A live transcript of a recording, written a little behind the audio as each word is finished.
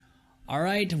All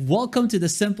right, welcome to the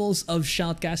Simples of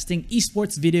Shoutcasting,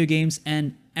 esports, video games,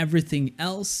 and everything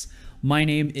else. My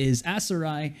name is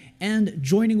Asarai, and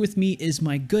joining with me is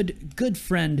my good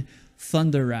friend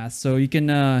Thunderwrath. So you can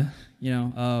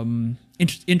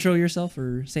intro yourself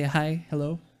or say hi,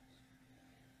 hello.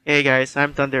 Hey guys,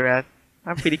 I'm Thunderwrath.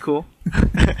 I'm pretty cool.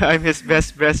 I'm his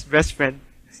best friend.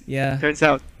 Yeah, Turns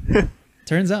out.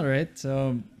 turns out, right?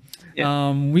 So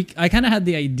Yeah. I kind of had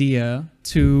the idea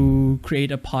to create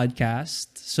a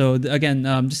podcast. So again,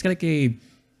 just like a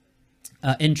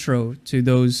intro to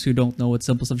those who don't know what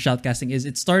Simples of Shoutcasting is.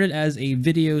 It started as a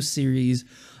video series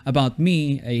about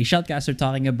me, a shoutcaster,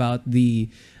 talking about the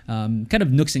kind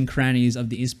of nooks and crannies of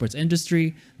the esports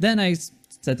industry. Then I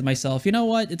said to myself, you know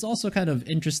what? It's also kind of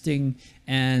interesting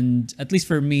and, at least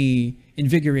for me,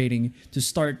 invigorating to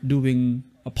start doing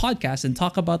a podcast and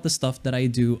talk about the stuff that I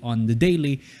do on the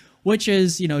daily, which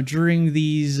is, during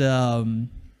these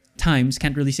times,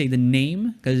 can't really say the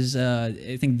name because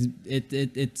I think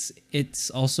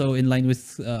it's also in line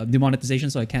with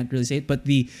demonetization, so I can't really say it. But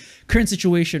the current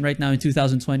situation right now in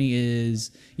 2020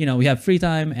 is, we have free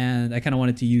time, and I kind of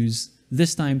wanted to use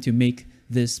this time to make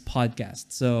this podcast.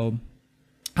 So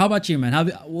how about you, man?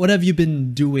 What have you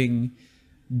been doing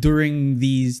during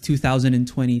these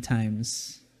 2020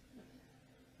 times?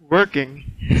 Working.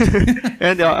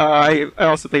 And I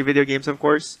also play video games, of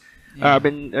course. Yeah. I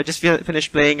just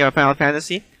finished playing Final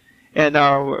Fantasy. And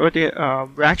I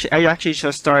actually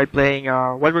just started playing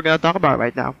what we're going to talk about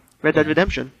right now, Red Dead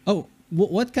Redemption. Oh,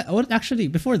 what actually,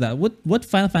 before that, what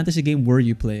Final Fantasy game were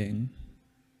you playing?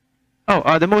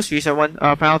 Oh, the most recent one,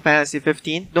 Final Fantasy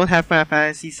 15. Don't have Final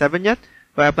Fantasy 7 yet,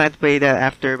 but I plan to play that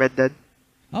after Red Dead.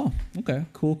 Oh, okay.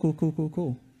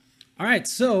 Cool. All right,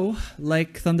 so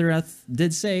like Thunderwrath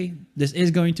did say, this is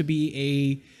going to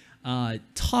be a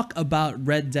talk about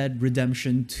Red Dead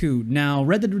Redemption 2. Now,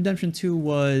 Red Dead Redemption 2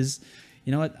 was,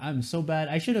 you know what? I'm so bad.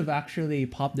 I should have actually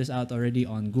popped this out already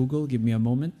on Google. Give me a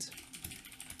moment.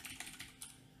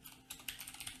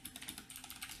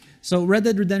 So Red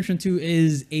Dead Redemption 2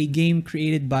 is a game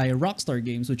created by Rockstar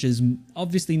Games, which is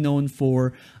obviously known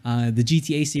for the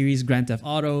GTA series, Grand Theft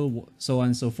Auto, so on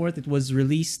and so forth. It was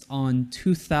released on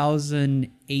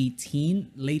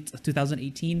 2018, late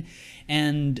 2018,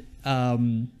 and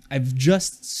I've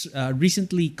just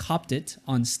recently copped it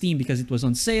on Steam because it was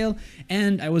on sale,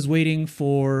 and I was waiting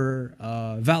for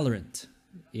Valorant.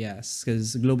 Yes,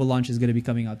 because the global launch is going to be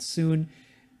coming out soon.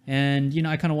 And,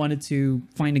 I kind of wanted to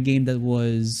find a game that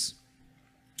was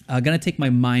going to take my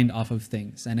mind off of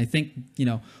things. And I think,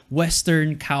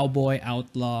 Western Cowboy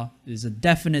Outlaw is a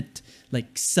definite,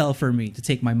 sell for me to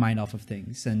take my mind off of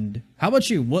things. And how about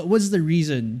you? What was the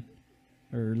reason?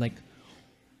 Or,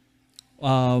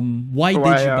 why did you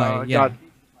buy it? Yeah.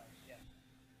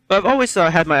 Well, I've always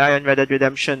had my eye on Red Dead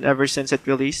Redemption ever since it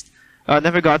released.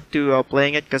 Never got to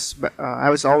playing it because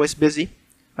I was always busy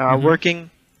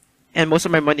working, and most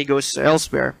of my money goes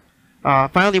elsewhere.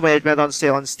 Finally, when it went on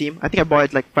sale on Steam, I think I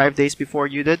bought it 5 days before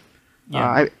you did.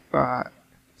 Yeah.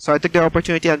 So I took the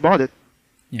opportunity and bought it.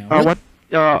 Yeah. What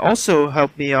also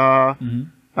helped me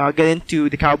get into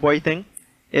the cowboy thing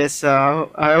is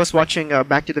I was watching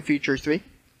Back to the Future 3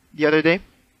 the other day,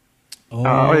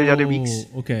 or the other weeks.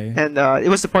 Okay. And it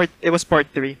was part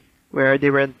 3 where they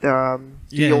went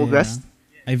the Old West.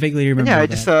 I vaguely remember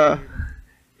And that.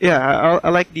 I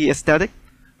like the aesthetic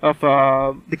of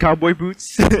the cowboy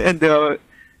boots and the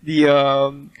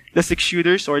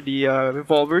 6-shooters or the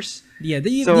revolvers. Yeah,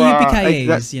 the So,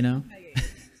 yippee-ki-yays,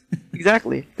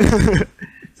 Exactly. So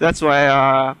that's why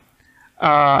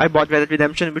I bought Red Dead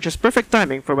Redemption, which was perfect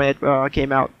timing for when it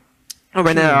came out, or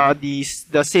when the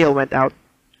sale went out.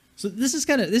 So this is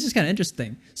kind of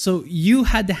interesting. So you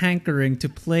had the hankering to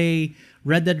play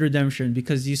Red Dead Redemption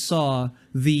because you saw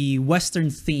the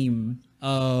Western theme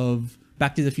of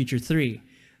Back to the Future 3.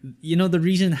 The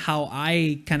reason how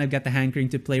I kind of got the hankering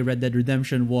to play Red Dead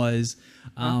Redemption was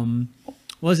I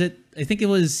think it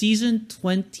was season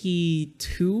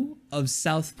 22 of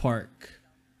South Park,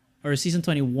 or season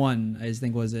 21, I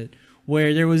think was it,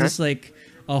 where there was this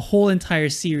a whole entire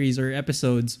series or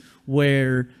episodes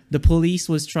where the police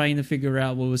was trying to figure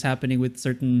out what was happening with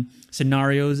certain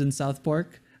scenarios in South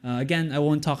Park. Again, I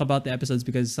won't talk about the episodes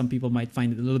because some people might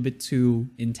find it a little bit too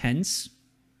intense.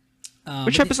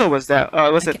 Which episode was that?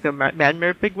 Was it the Man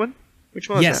Bear Pig one? Which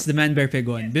one was yes, that? the Man Bear Pig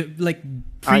one.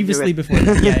 Previously before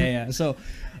that. Yeah. So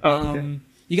Okay.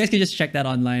 you guys can just check that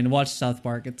online. Watch South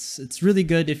Park. It's really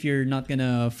good if you're not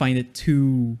gonna find it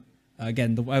too.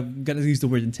 Again, I'm gonna use the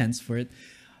word intense for it.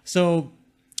 So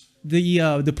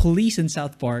the police in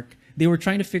South Park, they were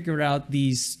trying to figure out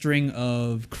these string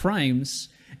of crimes,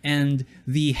 and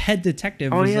the head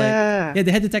detective Oh was yeah. like, yeah,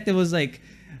 the head detective was like,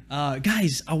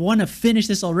 guys, I want to finish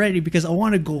this already because I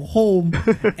want to go home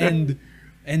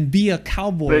and be a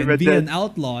cowboy Play and Red be Dead. an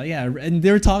outlaw. Yeah, and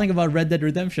they were talking about Red Dead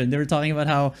Redemption. They were talking about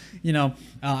how,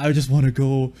 I just want to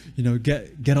go,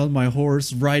 get on my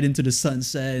horse, ride into the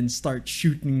sunset, and start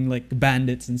shooting like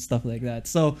bandits and stuff like that.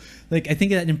 So like I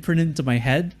think that imprinted into my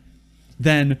head.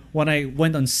 Then when I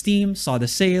went on Steam, saw the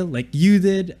sale like you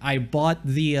did, I bought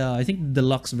the I think the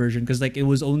deluxe version because like it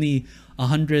was only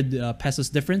 100 pesos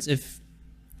difference. If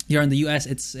you're in the US,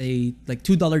 it's a like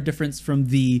 $2 difference from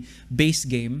the base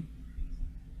game.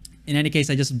 In any case,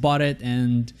 I just bought it,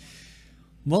 and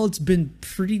well, it's been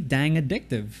pretty dang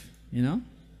addictive.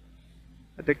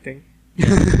 Addicting.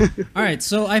 All right,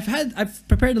 so I've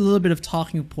prepared a little bit of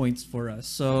talking points for us.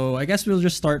 So I guess we'll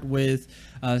just start with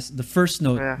the first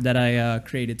note that I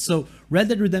created. So Red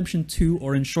Dead Redemption 2,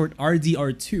 or in short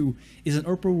RDR2, is an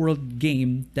open world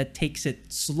game that takes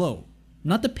it slow.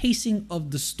 Not the pacing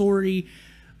of the story,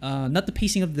 not the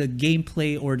pacing of the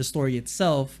gameplay or the story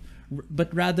itself,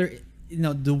 but rather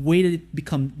the way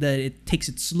that it takes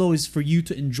it slow is for you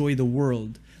to enjoy the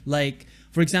world. Like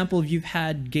for example, if you've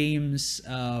had games,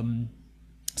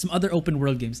 some other open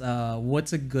world games,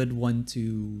 what's a good one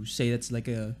to say that's like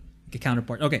a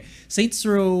counterpart? Okay, Saints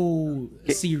Row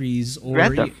series, or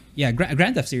Grand Theft.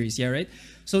 Grand Theft series, yeah, right.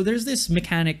 So there's this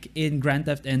mechanic in Grand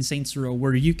Theft and Saints Row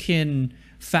where you can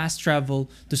fast travel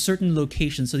to certain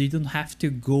locations, so you don't have to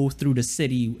go through the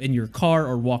city in your car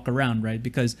or walk around, right?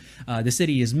 Because the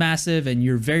city is massive and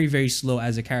you're very, very slow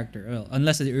as a character. Well,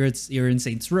 unless you're in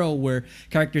Saints Row, where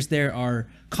characters there are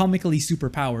comically super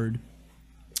powered.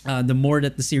 The more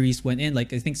that the series went in,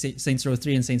 like I think Saints Row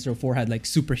 3 and Saints Row 4 had like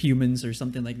superhumans or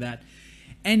something like that.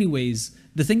 Anyways,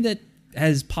 the thing that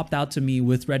has popped out to me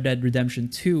with Red Dead Redemption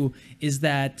 2 is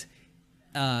that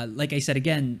like I said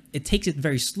again, it takes it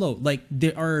very slow. Like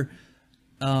there are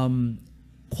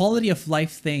quality of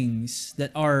life things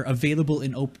that are available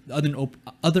in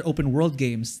other open world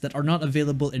games that are not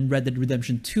available in Red Dead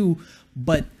Redemption 2,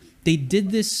 but they did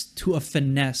this to a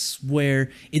finesse where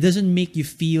it doesn't make you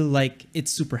feel like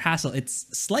it's super hassle. It's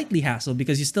slightly hassle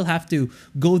because you still have to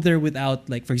go there without,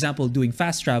 like, for example, doing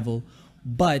fast travel,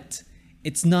 but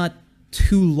it's not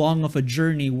too long of a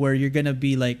journey where you're gonna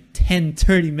be like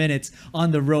 10-30 minutes on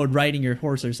the road riding your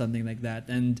horse or something like that.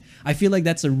 And I feel like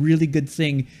that's a really good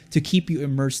thing to keep you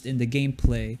immersed in the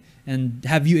gameplay. And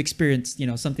have you experienced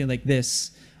something like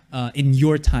this in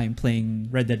your time playing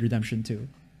Red Dead Redemption 2?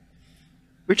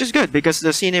 Which is good because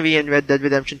the scenery in Red Dead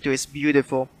Redemption 2 is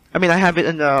beautiful. I mean, I have it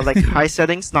in like high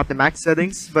settings, not the max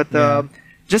settings, but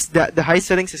just the high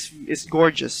settings is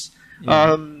gorgeous.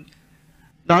 Yeah.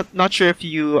 Not sure if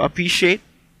you appreciate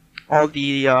all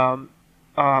the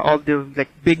like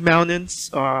big mountains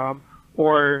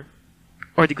or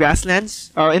the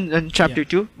grasslands in chapter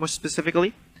 2 more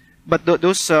specifically, but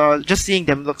those just seeing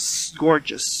them looks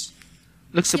gorgeous,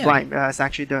 looks sublime. It's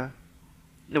actually the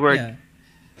word. Yeah.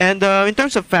 And in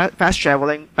terms of fast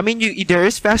traveling, I mean, there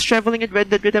is fast traveling in Red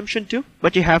Dead Redemption 2,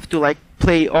 but you have to like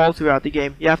play all throughout the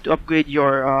game. You have to upgrade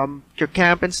your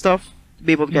camp and stuff to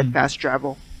be able to get fast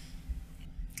travel.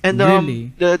 And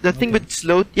Really? the thing with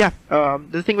slow,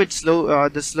 the thing with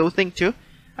the slow thing too.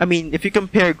 I mean, if you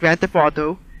compare Grand Theft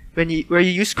Auto where you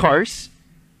use cars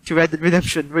to Red Dead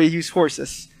Redemption where you use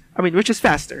horses, I mean, which is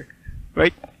faster,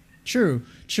 right? True.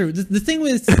 The thing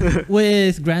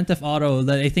with Grand Theft Auto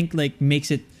that I think like makes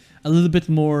it a little bit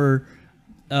more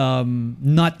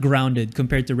not grounded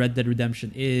compared to Red Dead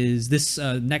Redemption is this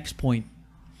next point.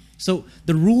 So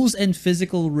the rules and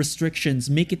physical restrictions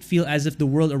make it feel as if the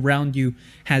world around you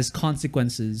has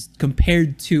consequences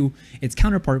compared to its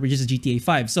counterpart, which is GTA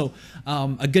 5. So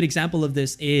a good example of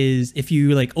this is if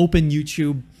you like open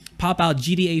YouTube, pop out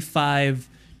GTA 5,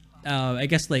 I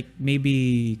guess like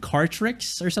maybe car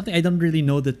tricks or something. I don't really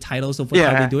know the titles of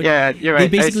how they do it. Yeah, you're right.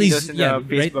 They basically, I see those in,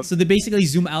 right. Facebook. So they basically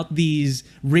zoom out these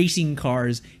racing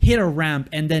cars, hit a ramp,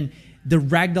 and then the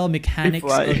ragdoll mechanics of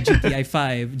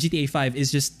GTA 5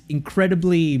 is just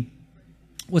incredibly,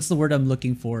 what's the word I'm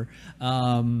looking for?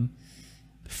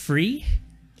 Free?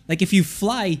 Like if you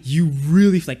fly, you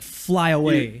really like fly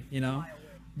away,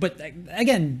 But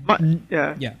again,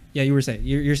 you were saying,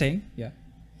 you're saying, yeah.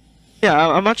 Yeah,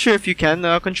 I'm not sure if you can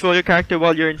control your character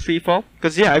while you're in free fall.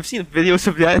 Because I've seen videos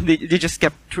of that, and they just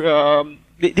kept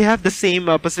they have the same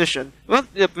position. Well,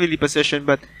 not really position,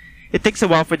 but it takes a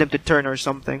while for them to turn or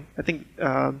something. I think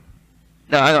I'm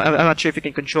not sure if you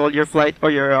can control your flight or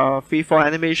your free fall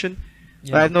animation.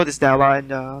 Yeah. But I've noticed that a lot in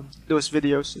those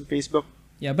videos on Facebook.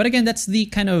 Yeah, but again, that's the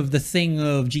kind of the thing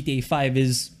of GTA 5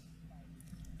 is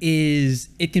is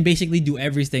it can basically do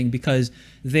everything because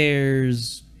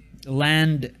there's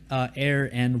land, air,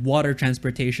 and water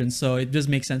transportation. So it does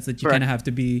make sense that you kind of have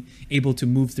to be able to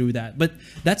move through that. But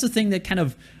that's the thing that kind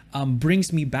of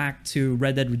brings me back to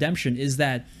Red Dead Redemption is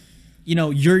that, you know,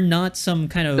 you're not some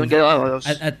kind of Don't get all of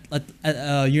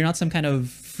those. you're not some kind of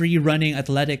free running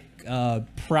athletic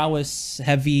prowess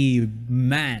heavy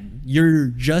man. You're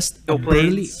just a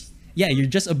burly, you're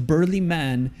just a burly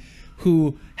man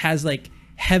who has like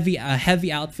a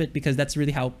heavy outfit because that's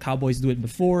really how cowboys do it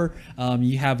before.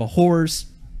 You have a horse,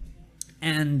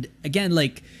 and again,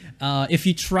 like if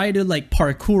you try to like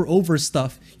parkour over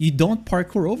stuff, you don't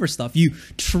parkour over stuff. You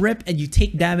trip and you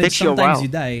take damage. Takes you a Sometimes while. you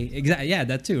die. Exactly. Yeah,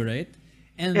 that too, right?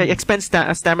 And Yeah, it expends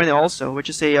stamina also, which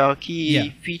is a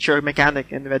key feature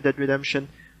mechanic in Red Dead Redemption.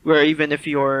 Where even if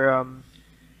you're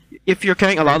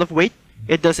carrying a lot of weight,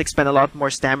 it does expend a lot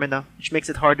more stamina, which makes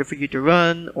it harder for you to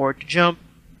run or to jump,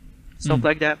 stuff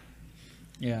like that.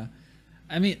 Yeah,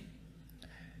 I mean,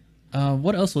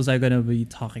 what else was I gonna be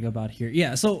talking about here?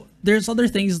 Yeah, so there's other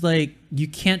things like you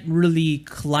can't really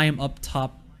climb up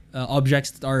top objects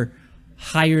that are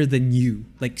higher than you.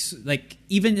 Like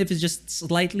even if it's just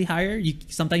slightly higher,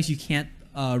 sometimes you can't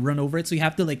run over it. So you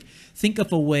have to like think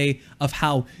of a way of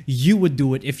how you would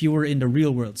do it if you were in the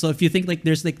real world. So if you think like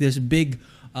there's like this big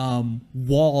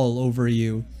wall over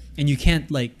you and you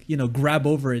can't like, you know, grab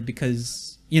over it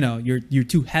because, you know, you're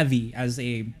too heavy as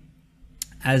a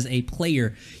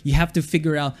player, you have to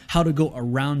figure out how to go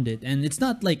around it. And it's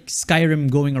not like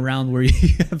Skyrim going around where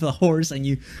you have a horse and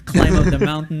you climb up the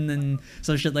mountain and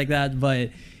some shit like that.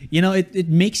 But, you know, it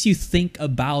makes you think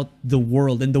about the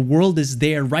world, and the world is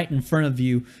there right in front of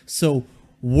you. So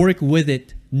work with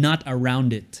it, not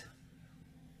around it.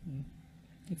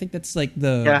 I think that's like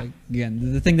again,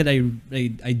 the thing that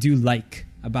I do like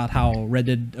about how Red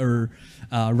Dead or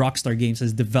Rockstar Games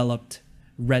has developed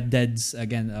Red Dead's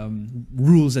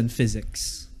rules and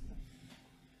physics.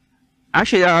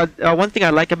 Actually, one thing I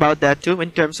like about that too,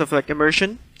 in terms of like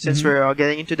immersion, since we're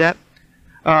getting into that,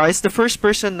 it's the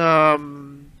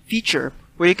first-person feature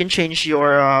where you can change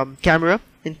your camera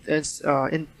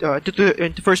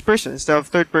into first person instead of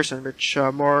third person, which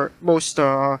most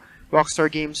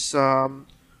Rockstar games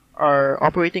are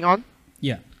operating on.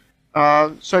 Yeah.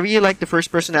 So I really like the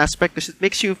first person aspect because it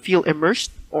makes you feel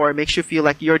immersed, or it makes you feel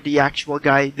like you're the actual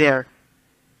guy there.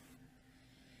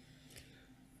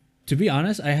 To be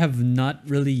honest, I have not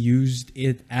really used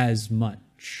it as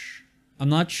much. I'm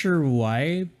not sure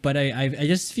why, but I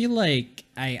just feel like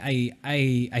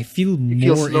I feel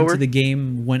more into the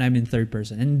game when I'm in third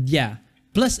person. And yeah.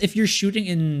 Plus, if you're shooting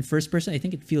in first person, I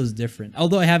think it feels different.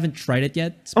 Although I haven't tried it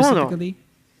yet specifically. Oh, no.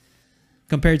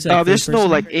 Compared to like, there's no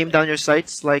like aim down your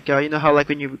sights, like you know how like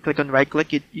when you click on right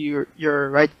click, you're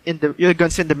right in your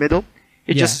gun's in the middle,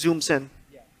 it just zooms in.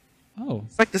 Oh,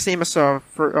 it's like the same as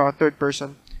for third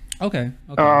person. Okay.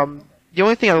 The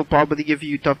only thing I will probably give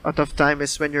you a tough time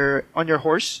is when you're on your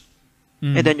horse,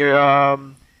 and then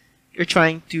you're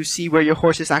trying to see where your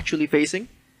horse is actually facing.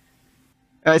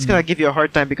 It's gonna give you a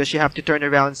hard time because you have to turn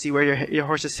around and see where your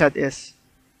horse's head is.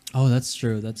 Oh, that's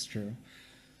true. That's true.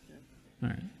 All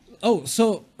right. Oh,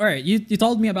 so all right, you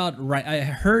told me about right. I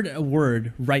heard a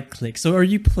word, right click. So are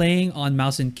you playing on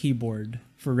mouse and keyboard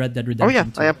for Red Dead Redemption? Oh yeah,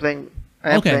 2? I am playing. I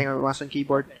am playing on mouse and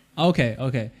keyboard. Okay. I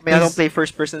mean, I don't play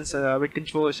first persons with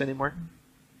controllers anymore.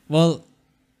 Well,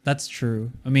 that's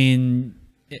true. I mean,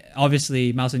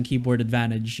 obviously, mouse and keyboard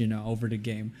advantage, you know, over the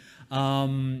game.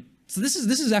 So this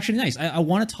is actually nice. I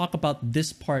want to talk about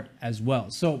this part as well.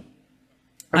 So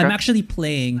I'm actually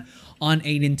playing on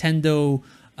a Nintendo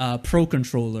Pro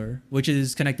controller, which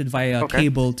is connected via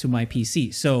cable to my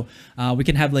PC. So we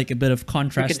can have like a bit of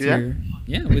contrast here,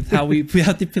 with how we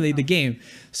have to play the game.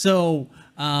 So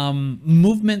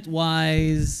movement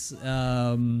wise,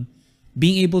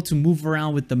 being able to move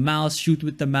around with the mouse, shoot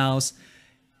with the mouse.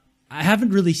 I haven't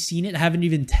really seen it. I haven't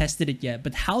even tested it yet.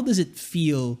 But how does it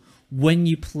feel when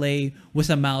you play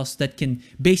with a mouse that can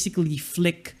basically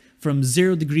flick from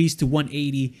 0 degrees to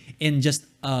 180 in just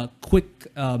a quick,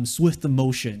 swift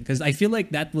motion? Because I feel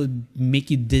like that would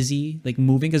make you dizzy, like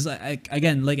moving. Because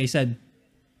again, like I said,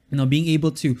 you know, being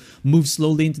able to move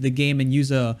slowly into the game and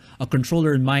use a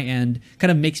controller in my end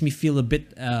kind of makes me feel a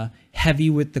bit heavy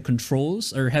with the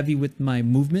controls or heavy with my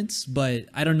movements. But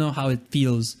I don't know how it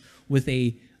feels with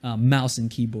a mouse and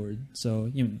keyboard.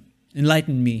 So, you know,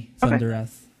 enlighten me,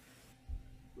 Thunderwrath.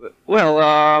 Well,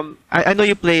 I know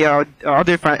you play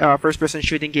other first-person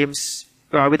shooting games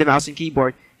with the mouse and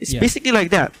keyboard. It's basically like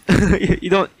that.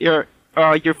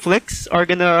 Your flicks are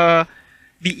gonna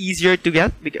be easier to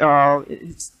get.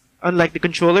 It's unlike the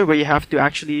controller where you have to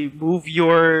actually move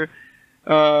your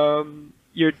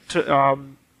your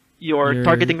Your-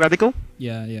 targeting reticle,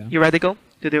 Yeah, yeah. your reticle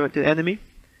to the enemy.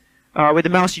 With the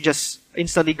mouse, you just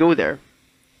instantly go there,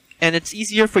 and it's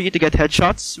easier for you to get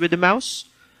headshots with the mouse.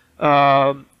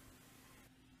 Um,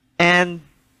 and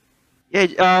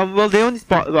yeah, well, the only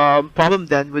problem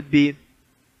then would be,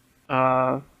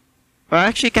 well, I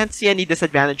actually can't see any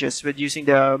disadvantages with using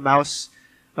the mouse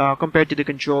compared to the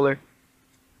controller.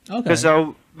 Okay. Because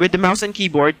with the mouse and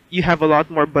keyboard, you have a lot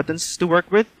more buttons to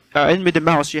work with, and with the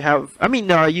mouse, you have. I mean,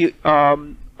 there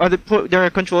are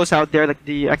controllers out there like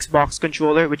the Xbox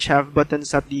controller, which have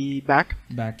buttons at the back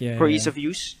Back, yeah. for yeah. ease of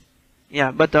use.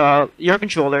 Yeah, but your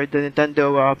controller, the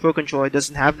Nintendo Pro controller,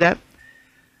 doesn't have that.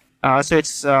 So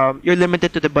it's you're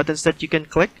limited to the buttons that you can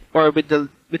click, or with the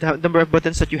number of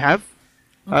buttons that you have.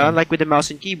 Okay. Unlike with the mouse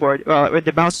and keyboard, with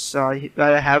the mouse I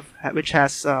have, which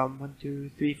has 1, 2,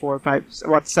 3, 4, 5,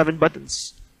 7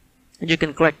 buttons, and you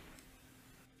can click.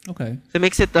 Okay. So it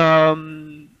makes it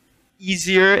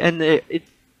easier, and it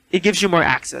gives you more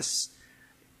access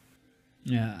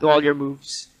Yeah. to all your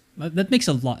moves. That makes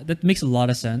a lot. That makes a lot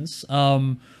of sense.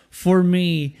 For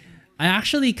me, I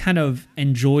actually kind of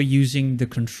enjoy using the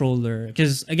controller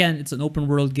because again, it's an open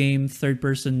world game, third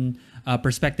person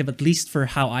perspective. At least for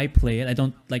how I play it, I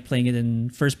don't like playing it in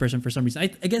first person for some reason.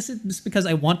 I guess it's because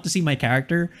I want to see my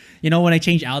character. You know, when I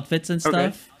change outfits and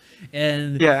stuff.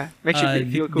 And Yeah, makes you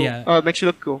feel cool. yeah. Makes you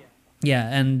look cool. Yeah,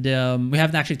 and we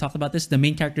haven't actually talked about this. The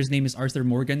main character's name is Arthur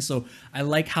Morgan, so I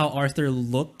like how Arthur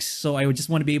looks. So I would just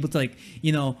want to be able to, like,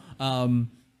 you know,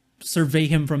 survey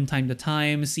him from time to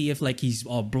time, see if like he's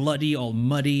all bloody, all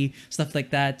muddy, stuff like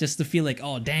that, just to feel like,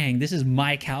 oh dang, this is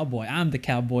my cowboy. I'm the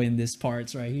cowboy in this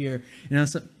parts right here. You know,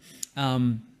 so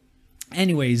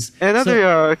anyways.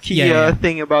 Another key yeah.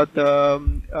 thing about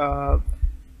the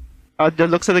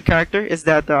looks of the character is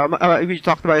that we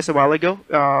talked about this a while ago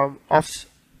off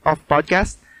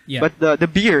podcast. Yeah. But the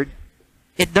beard,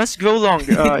 it does grow long.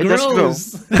 It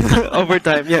grows. does grow over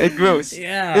time. Yeah, it grows.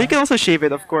 Yeah. And you can also shave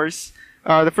it, of course.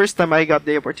 The first time I got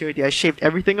the opportunity, I shaved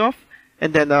everything off,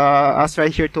 and then us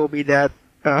right here told me that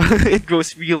it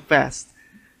grows real fast.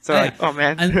 So like, oh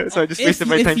man, And so I just wasted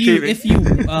my time you, shaving. If you,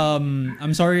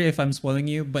 I'm sorry if I'm spoiling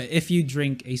you, but if you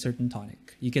drink a certain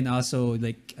tonic, you can also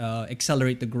like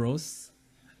accelerate the growth.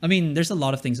 I mean, there's a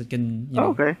lot of things that can. You know,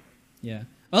 Okay. Yeah.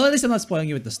 Well, at least I'm not spoiling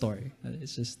you with the story.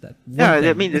 It's just that. One Yeah, thing.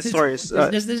 I mean the story is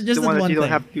just the one that you don't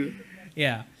thing. have to.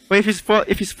 Yeah. But if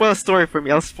you spoil a story for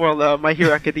me, I'll spoil My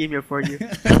Hero Academia for you.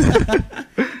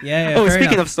 Yeah. Oh, fair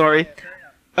speaking enough. of story,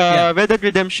 Yeah. Red Dead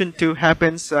Redemption 2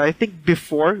 happens, I think,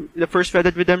 before the first Red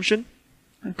Dead Redemption,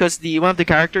 because one of the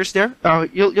characters there,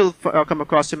 you'll come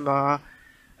across him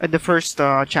in the first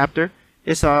chapter,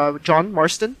 is John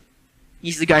Marston.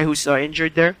 He's the guy who's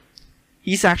injured there.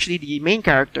 He's actually the main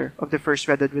character of the first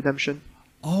Red Dead Redemption.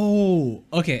 Oh,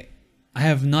 okay. I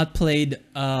have not played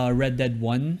Red Dead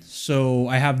 1, so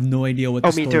I have no idea what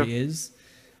the me story too. is.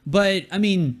 But I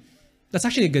mean, that's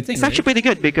actually a good thing. It's actually pretty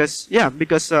good because we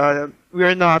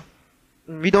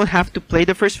don't have to play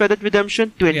the first Red Dead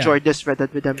Redemption to enjoy this Red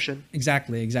Dead Redemption.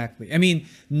 Exactly. I mean,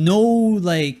 no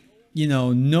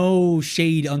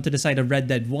shade onto the side of Red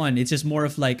Dead 1. It's just more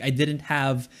of like I didn't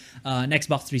have an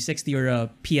Xbox 360 or a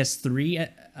PS3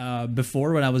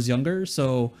 before when I was younger,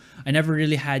 so I never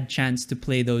really had chance to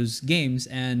play those games.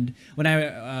 And when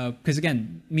because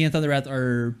again, me and Thunderrat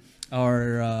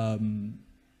are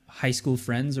high school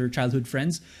friends or childhood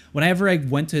friends. Whenever I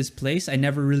went to his place, I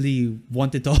never really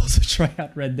wanted to also try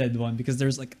out Red Dead 1 because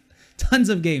there's like tons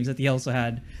of games that he also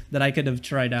had that I could have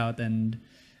tried out, and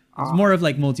it's more of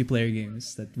like multiplayer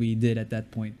games that we did at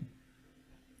that point.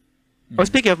 Oh,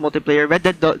 speaking of multiplayer, Red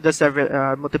Dead does have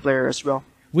multiplayer as well.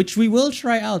 Which we will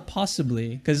try out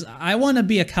possibly, because I want to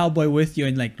be a cowboy with you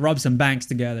and like rob some banks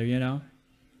together, you know?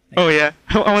 Oh yeah,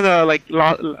 I want to like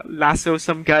lasso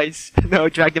some guys,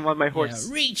 drag them on my horse.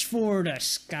 Yeah, reach for the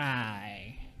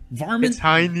sky. Varmint. It's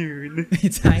high noon.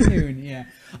 It's high noon, yeah.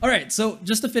 All right, so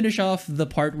just to finish off the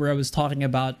part where I was talking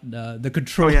about the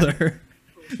controller.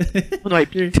 Oh no, I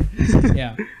peeked.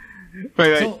 Yeah.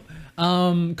 Right. So,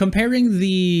 comparing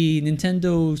the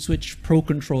Nintendo Switch Pro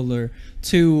controller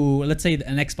to, let's say,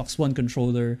 an Xbox One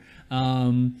controller,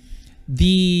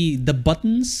 the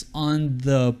buttons on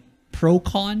the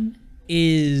Pro-Con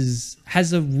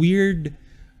has a weird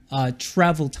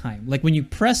travel time. Like when you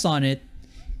press on it,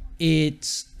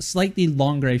 it's slightly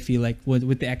longer, I feel like,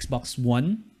 with the Xbox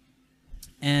One,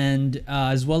 and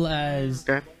as well as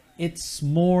it's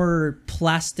more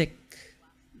plastic.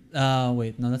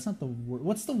 Wait, no, that's not the word.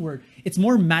 What's the word? It's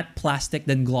more matte plastic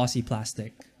than glossy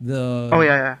plastic. I know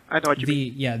what you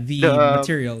mean. The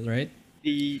material, right?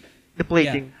 The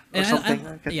plating or something. I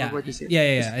can't remember what you say.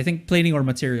 Yeah. I think plating or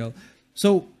material.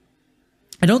 So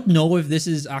I don't know if this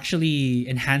is actually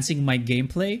enhancing my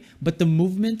gameplay, but the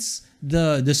movements,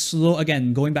 the slow,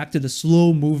 again, going back to the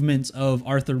slow movements of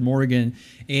Arthur Morgan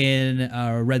in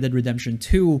Red Dead Redemption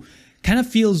 2 kind of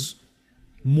feels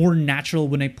more natural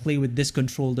when I play with this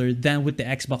controller than with the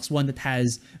Xbox One that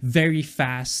has very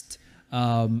fast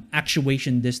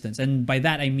actuation distance. And by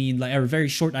that I mean like a very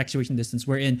short actuation distance,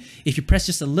 wherein if you press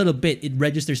just a little bit, it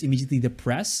registers immediately the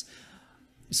press.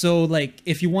 So like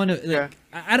if you want to, like,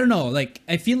 I don't know, like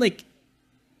I feel like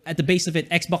at the base of it,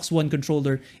 Xbox One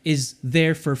controller is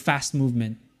there for fast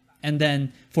movement, and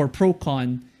then for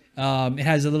Pro-Con, it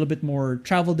has a little bit more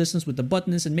travel distance with the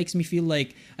buttons, and makes me feel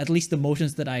like at least the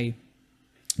motions that I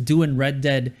do in Red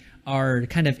Dead are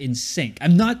kind of in sync.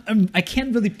 I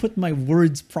can't really put my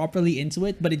words properly into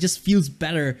it, but it just feels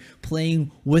better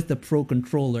playing with the Pro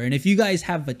controller. And if you guys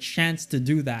have a chance to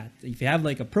do that, if you have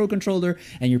like a Pro controller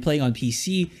and you're playing on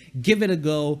PC, give it a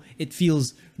go. It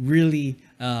feels really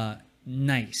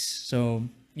nice. So,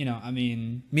 you know, I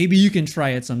mean, maybe you can try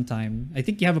it sometime. I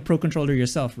think you have a Pro controller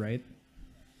yourself, right?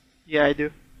 Yeah, I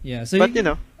do. Yeah, so but you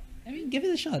know, I mean, give it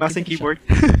a shot. mouse and keyboard.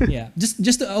 Yeah,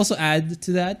 just to also add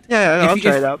to that. Yeah, I'll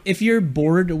try it out. If you're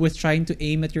bored with trying to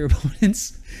aim at your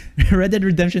opponents, Red Dead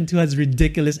Redemption 2 has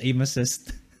ridiculous aim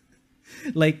assist.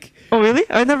 Like, oh really?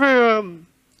 I never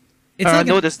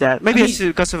noticed that. Maybe I mean, it's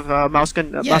because of mouse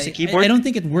and keyboard. I don't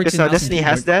think it works. Because Destiny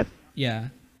has that. Yeah,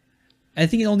 I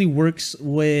think it only works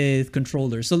with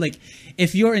controllers. So like,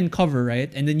 if you're in cover,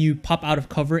 right, and then you pop out of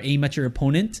cover, aim at your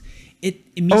opponent, it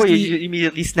immediately. Oh, you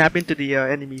immediately snap into the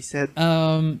enemy's head.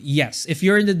 Yes. If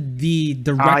you're in the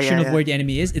direction of where the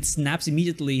enemy is, it snaps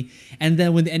immediately, and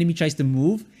then when the enemy tries to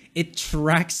move, it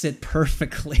tracks it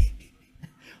perfectly,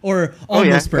 or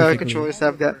almost perfectly. Controllers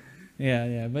have that.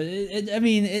 Yeah, but I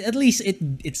mean, at least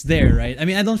it's there, right? I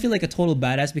mean, I don't feel like a total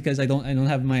badass because I don't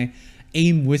have my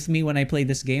aim with me when I play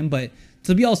this game. But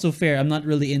to be also fair, I'm not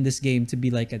really in this game to be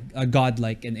like a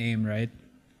godlike in aim, right?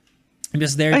 I'm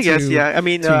just there. I guess, yeah. I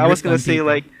mean, I was gonna say people.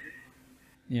 Like,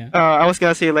 yeah. I was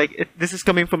gonna say like this is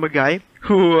coming from a guy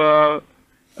who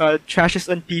trashes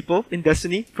on people in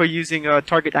Destiny for using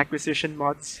target acquisition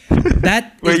mods.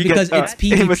 That is because it's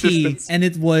PvP and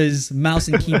it was mouse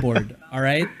and keyboard. All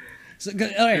right. So,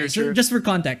 all right. So just for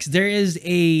context, there is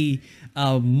a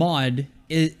mod.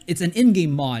 It's an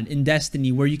in-game mod in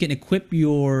Destiny where you can equip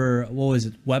your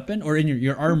weapon or in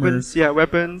your armor.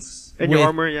 Weapons and your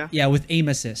armor. Yeah, with aim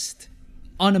assist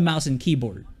on a mouse and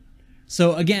keyboard.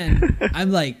 So again,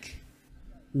 I'm like,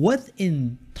 what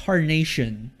in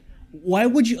tarnation? Why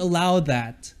would you allow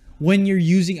that when you're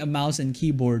using a mouse and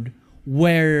keyboard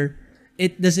where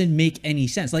it doesn't make any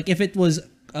sense? Like if it was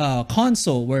a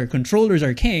console where controllers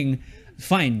are king,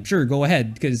 fine, sure, go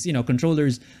ahead, because you know controller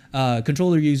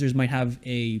users might have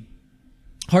a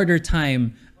harder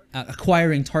time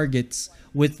acquiring targets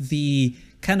with the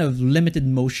kind of limited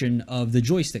motion of the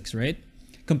joysticks, right?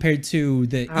 Compared to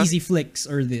the easy flicks,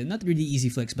 or the not really easy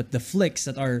flicks, but the flicks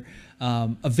that are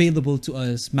available to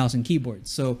us mouse and keyboard.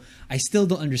 So I still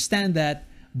don't understand that.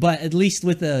 But at least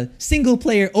with a single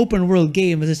player open world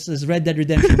game as Red Dead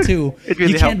Redemption 2,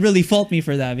 you can't really fault me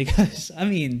for that, because I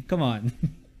mean, come on.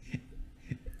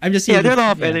 I'm just there are a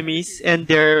lot of enemies, and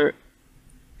they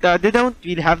don't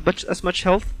really have as much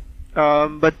health.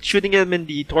 But shooting them in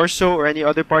the torso or any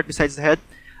other part besides the head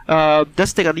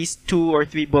does take at least 2 or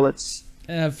 3 bullets.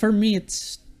 For me,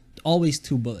 it's always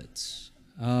 2 bullets.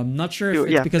 Not sure if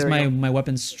it's because my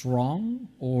weapon's strong,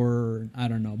 or I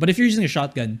don't know. But if you're using a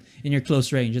shotgun in your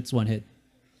close range, it's 1 hit.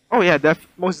 Oh yeah,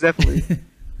 most definitely.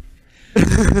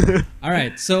 All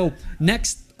right, so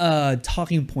next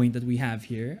talking point that we have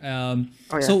here.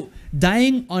 So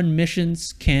dying on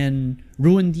missions can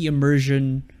ruin the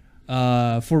immersion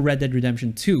for Red Dead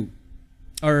Redemption 2.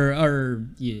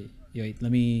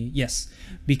 Yes,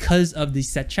 because of the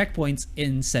set checkpoints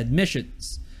in said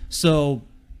missions. So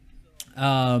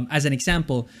as an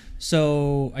example,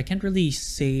 so I can't really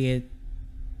say it.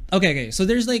 Okay. So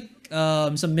there's like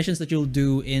some missions that you'll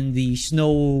do in the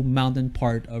snow mountain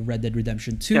part of Red Dead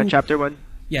Redemption 2. Yeah, chapter 1.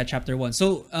 Yeah, chapter 1.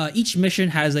 So each mission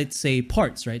has, let's say,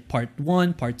 parts, right? Part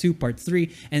 1, part 2, part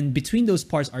 3. And between those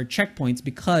parts are checkpoints,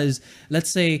 because let's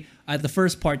say at the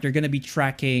first part, you're going to be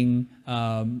tracking,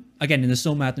 again, in the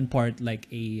snow mountain part, like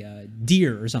a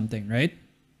deer or something, right?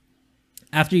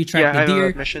 After you track the deer,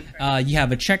 you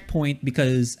have a checkpoint,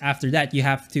 because after that, you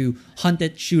have to hunt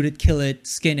it, shoot it, kill it,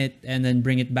 skin it, and then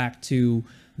bring it back to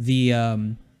the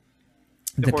camp.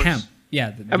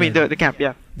 Yeah. The camp,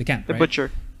 yeah. The camp, The right?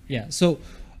 butcher. Yeah. So,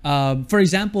 for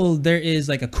example, there is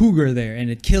like a cougar there and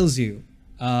it kills you.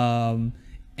 And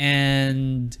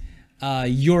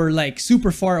you're like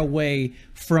super far away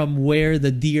from where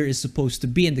the deer is supposed to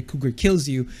be and the cougar kills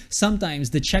you,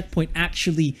 sometimes the checkpoint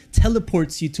actually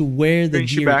teleports you to where the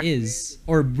Brings you deer back. is,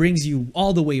 or brings you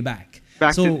all the way back.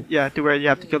 Back So to where you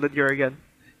have to kill the deer again.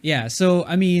 yeah, so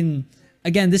I mean,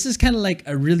 again, this is kind of like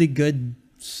a really good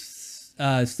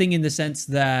thing in the sense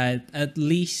that at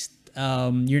least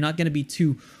you're not going to be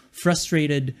too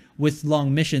frustrated with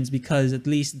long missions, because at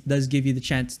least it does give you the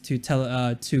chance to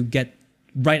to get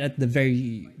right at the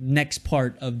very next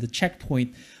part of the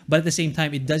checkpoint. But at the same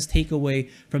time, it does take away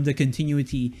from the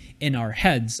continuity in our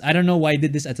heads. I don't know why I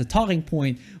did this as a talking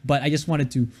point, but I just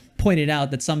wanted to point it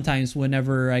out that sometimes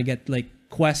whenever I get like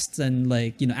quests and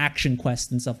like, you know, action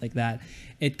quests and stuff like that,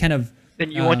 it kind of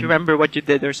Then you won't remember what you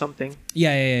did or something.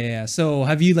 yeah. So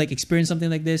have you like experienced something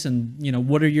like this? And you know,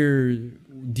 what are your?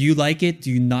 Do you like it?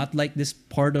 Do you not like this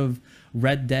part of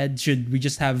Red Dead? Should we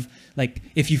just have like,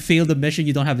 if you fail the mission,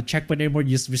 you don't have a checkpoint anymore. You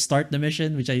just restart the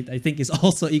mission, which I think is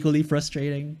also equally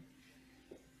frustrating.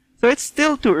 So it's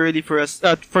still too early for us,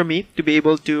 for me, to be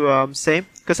able to say,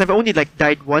 because I've only like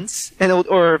died once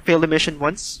or failed a mission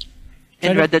once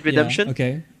in Red Dead Redemption. Yeah,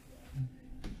 okay.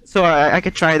 So I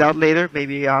could try it out later.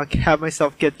 Maybe I'll have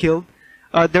myself get killed.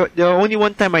 The only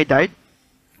one time I died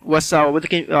was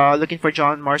looking for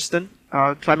John Marston,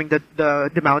 climbing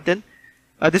the mountain.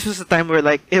 This was a time where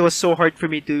like it was so hard for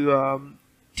me to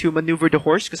maneuver the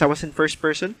horse because I was in first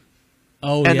person.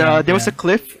 Oh And yeah. there was a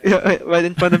cliff right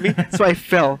in front of me, so I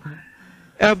fell.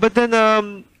 But then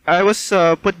I was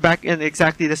put back in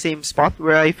exactly the same spot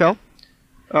where I fell.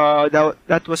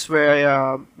 That was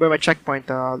where my checkpoint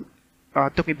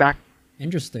took me back.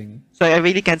 Interesting. So I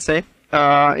really can't say.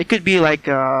 It could be like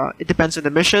it depends on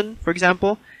the mission, for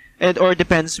example, or it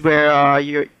depends where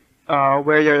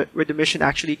where the mission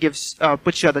actually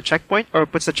puts you at the checkpoint or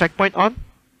puts the checkpoint on.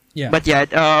 Yeah. But yeah,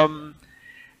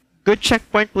 good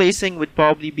checkpoint placing would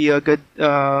probably be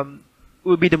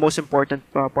would be the most important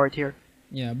part here.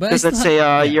 yeah, but I Because still let's say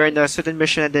yeah. you're in a certain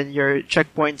mission and then your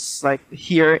checkpoint's like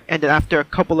here, and then after a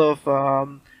couple of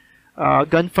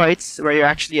gunfights where you're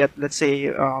actually at, let's say,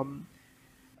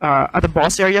 at the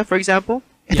boss area, for example,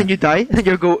 and then Yeah. you die, and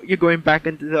you're going back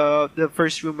into the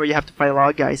first room where you have to fight a lot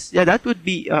of guys. Yeah, that would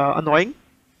be annoying.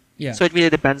 Yeah. So it really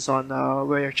depends on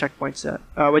where your checkpoint's at,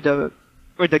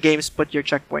 where the games put your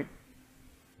checkpoint.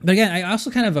 But again, I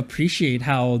also kind of appreciate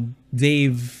how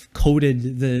they've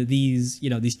coded these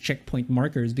checkpoint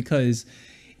markers, because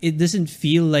it doesn't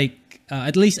feel like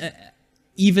at least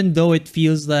even though it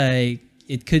feels like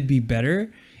it could be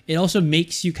better, it also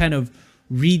makes you kind of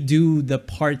redo the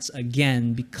parts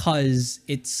again because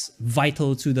it's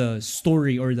vital to the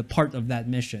story or the part of that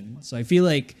mission. So I feel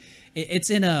like it's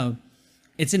in a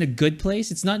good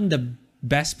place. It's not in the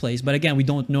best place, but again, we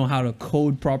don't know how to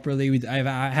code properly.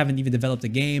 I haven't even developed a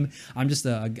game. I'm just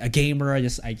a gamer. I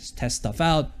just test stuff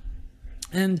out,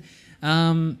 and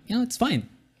it's fine.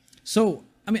 So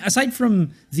I mean, aside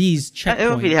from these checkpoints, I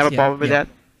don't really have a problem with that.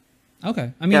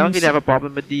 Okay, I mean, Yeah, I don't really have a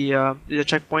problem with the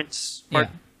checkpoints part.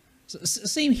 yeah.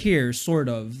 Same here, sort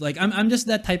of. Like I'm just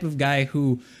that type of guy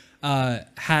who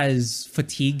has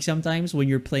fatigue sometimes when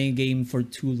you're playing a game for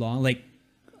too long. Like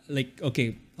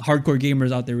okay, hardcore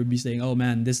gamers out there would be saying, "Oh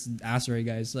man, this Asteroid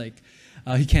guy's like,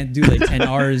 he can't do like 10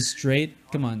 hours straight."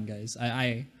 Come on, guys.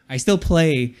 I still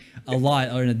play a lot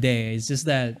in a day. It's just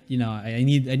that I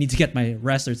need to get my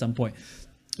rest at some point.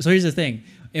 So here's the thing: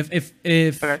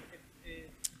 Okay.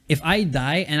 if I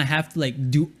die and I have to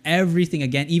like do everything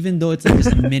again, even though it's like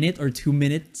just a minute or 2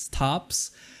 minutes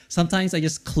tops, sometimes I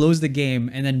just close the game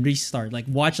and then restart. Like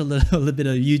watch a little bit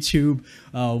of YouTube,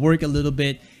 work a little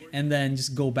bit, and then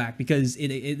just go back because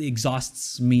it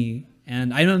exhausts me.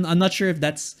 And I'm not sure if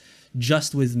that's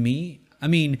just with me. I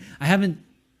mean, I haven't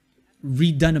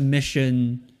redone a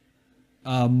mission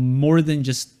more than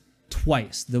just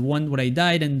twice. The one where I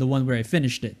died and the one where I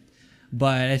finished it.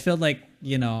 But I felt like,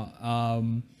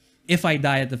 if I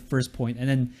die at the first point and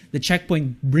then the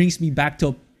checkpoint brings me back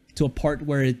to a part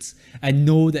where I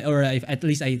know that, or at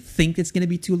least I think it's going to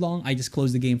be too long, I just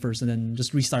close the game first and then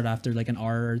just restart after like an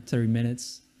hour or 30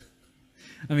 minutes.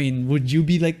 I mean, would you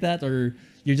be like that, or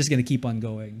you're just going to keep on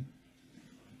going?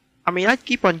 I mean, I'd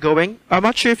keep on going. I'm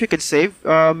not sure if you could save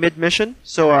mid-mission,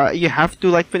 so you have to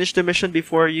like finish the mission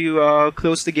before you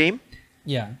close the game.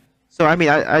 Yeah. So I mean,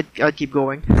 I'd keep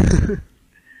going.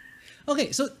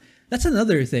 Okay, so that's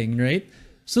another thing, right?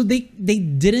 So they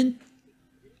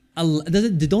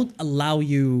don't allow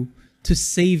you to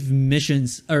save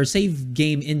missions or save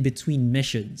game in between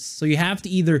missions. So you have to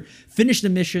either finish the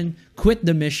mission, quit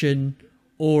the mission,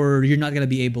 or you're not going to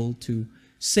be able to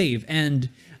save. And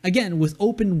again, with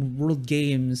open world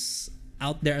games,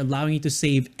 out there allowing you to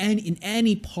save in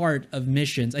any part of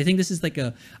missions. I think this is like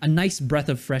a nice breath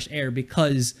of fresh air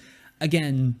because,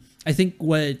 again, I think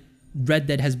what Red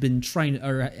Dead has been trying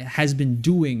or has been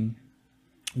doing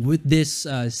with this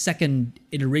second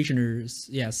iteration or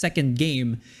second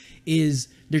game is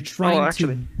they're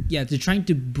trying they're trying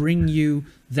to bring you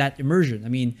that immersion. I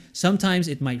mean, sometimes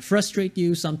it might frustrate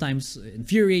you, sometimes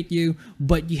infuriate you,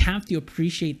 but you have to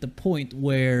appreciate the point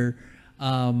where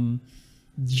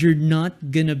you're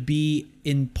not gonna be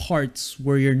in parts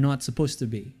where you're not supposed to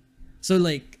be. So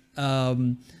like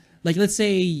let's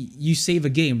say you save a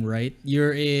game, right?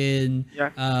 You're in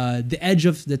the edge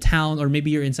of the town, or maybe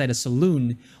you're inside a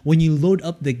saloon. When you load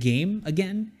up the game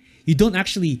again, you don't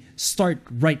actually start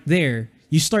right there.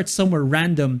 You start somewhere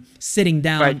random, sitting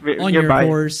down on your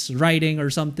horse, riding or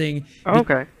something.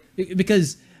 Okay.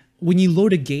 Because when you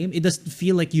load a game, it doesn't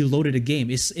feel like you loaded a game.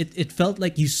 It felt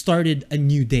like you started a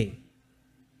new day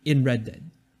in Red Dead.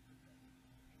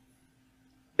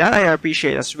 That I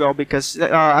appreciate as well because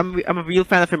I'm a real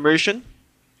fan of immersion.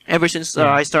 Ever since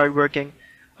I started working,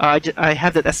 I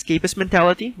have that escapist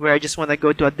mentality where I just want to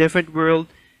go to a different world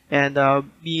and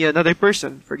be another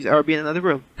person, for example, or be in another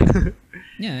world.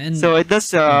 Yeah, and so it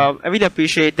does. I really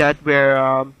appreciate that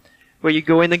where you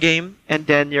go in the game and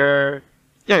then you're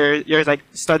like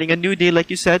starting a new day, like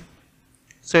you said.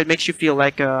 So it makes you feel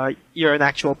like you're an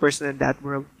actual person in that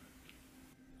world.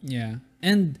 Yeah,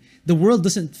 and the world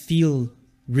doesn't feel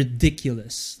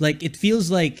ridiculous. Like it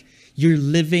feels like you're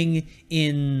living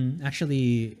in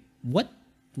actually what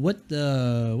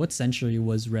century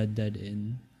was Red Dead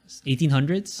in?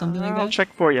 1800s, something like that. I'll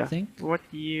check for you. I think what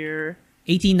year?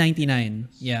 1899.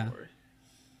 Yeah.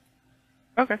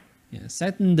 Okay. Yeah,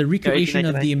 set in the recreation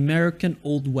of the American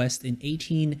Old West in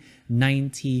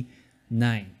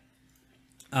 1899.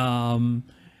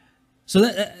 So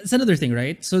that's another thing,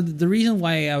 right? So the reason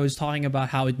why I was talking about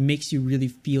how it makes you really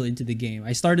feel into the game,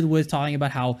 I started with talking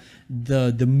about how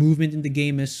the movement in the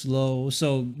game is slow.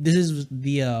 So this is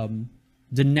the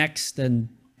next and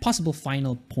possible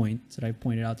final point that I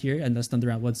pointed out here, and that's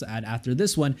Thunderant wants to add after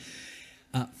this one.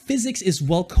 Physics is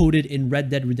well coded in Red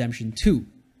Dead Redemption 2.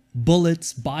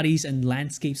 Bullets, bodies, and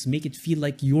landscapes make it feel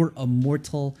like you're a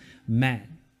mortal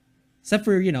man. Except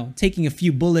for, taking a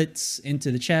few bullets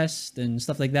into the chest and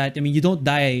stuff like that. I mean, you don't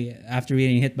die after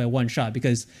getting hit by one shot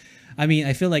because, I mean,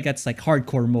 I feel like that's like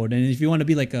hardcore mode. And if you want to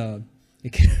be like a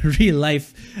real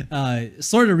life,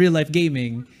 sort of real life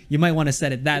gaming, you might want to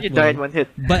set it that way. You died one hit.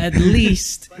 But at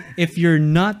least if you're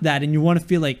not that and you want to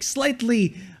feel like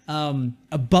slightly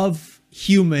above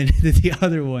human than the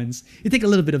other ones, you take a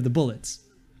little bit of the bullets.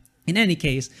 In any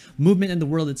case, movement in the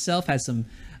world itself has some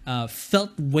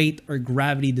felt weight or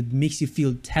gravity that makes you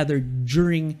feel tethered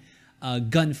during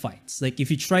gunfights. Like if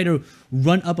you try to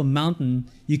run up a mountain,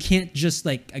 you can't just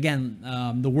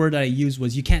the word that I used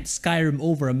was you can't Skyrim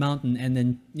over a mountain and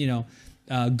then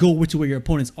go to where your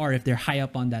opponents are if they're high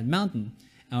up on that mountain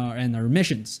and our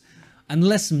missions,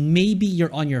 unless maybe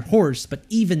you're on your horse. But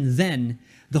even then,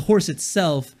 the horse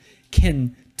itself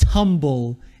can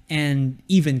tumble and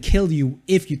even kill you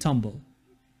if you tumble.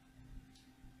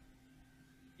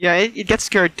 Yeah, it gets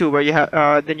scared too, where you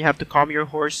have then you have to calm your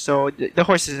horse, so the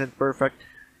horse isn't perfect.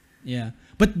 Yeah,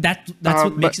 but that's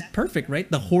what makes it perfect, right?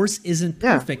 The horse isn't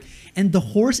perfect, and the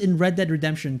horse in Red Dead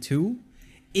Redemption 2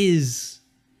 is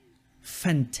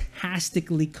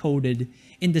fantastically coded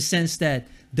in the sense that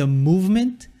the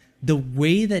movement, the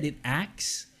way that it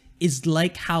acts, is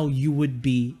like how you would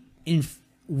be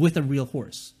with a real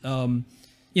horse.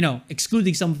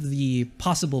 Excluding some of the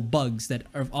possible bugs that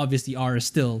obviously are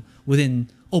still within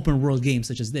open world games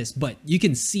such as this. But you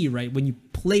can see, right, when you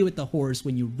play with the horse,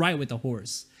 when you ride with the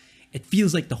horse, it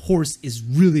feels like the horse is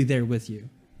really there with you.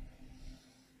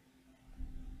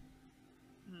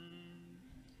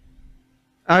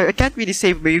 I can't really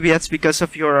say maybe that's because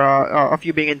of your of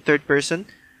you being in third person.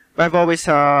 But I've always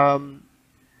I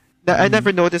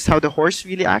never noticed how the horse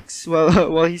really acts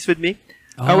while he's with me.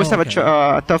 I always have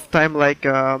a tough time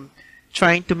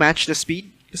trying to match the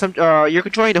speed. You're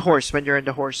controlling the horse when you're in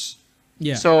the horse.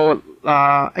 Yeah. So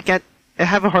I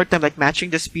have a hard time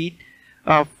matching the speed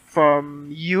from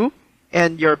you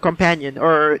and your companion,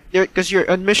 or because you're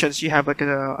on missions, you have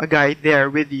a guy there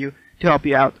with you to help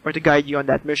you out or to guide you on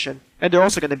that mission, and they're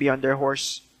also gonna be on their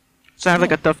horse. So I have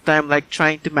a tough time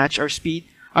trying to match our speed.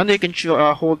 I know you can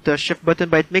hold the shift button,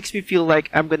 but it makes me feel like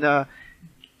I'm gonna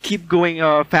keep going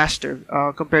faster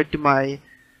compared to my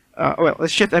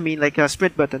shift. I mean a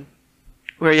sprint button,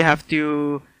 where you have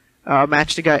to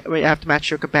match the guy. Where you have to match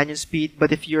your companion's speed.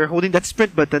 But if you're holding that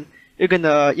sprint button, you're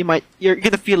gonna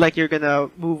feel like you're gonna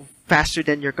move faster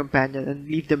than your companion and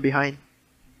leave them behind.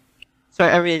 So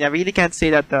I mean, I really can't say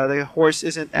that the horse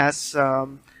isn't as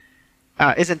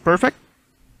isn't perfect.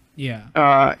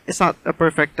 Yeah. It's not a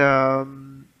perfect.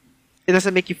 It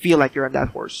doesn't make you feel like you're on that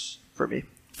horse for me.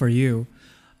 For you.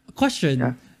 A question.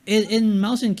 Yeah. In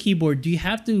mouse and keyboard, do you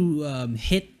have to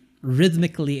hit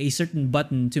rhythmically a certain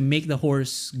button to make the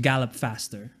horse gallop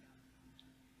faster?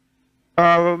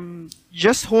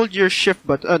 Just hold your shift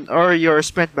button or your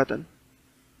sprint button.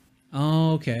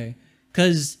 Oh, okay.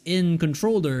 Because in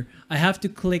controller, I have to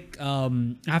click, I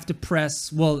have to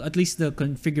press, well, at least the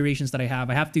configurations that I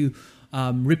have to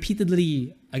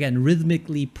repeatedly, again,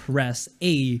 rhythmically press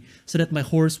A so that my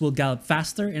horse will gallop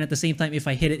faster. And at the same time, if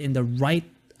I hit it in the right,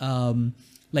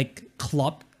 like,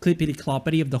 clippity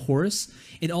cloppity of the horse,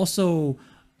 it also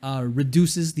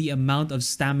reduces the amount of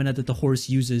stamina that the horse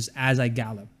uses as I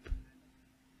gallop.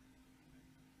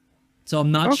 So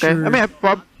I'm not sure. I mean,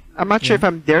 I'm not sure if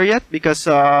I'm there yet because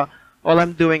all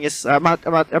I'm doing is I'm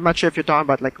not sure if you're talking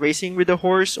about like racing with the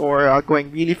horse or going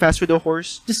really fast with the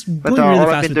horse. Just but going really all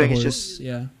fast I've been with the doing horse. is just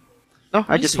Yeah. no,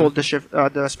 I I just see. hold the shift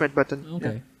the sprint button.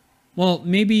 Okay. Yeah. Well,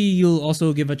 maybe you'll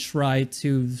also give a try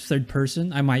to third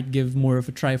person. I might give more of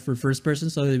a try for first person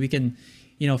so that we can,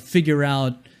 figure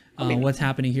out what's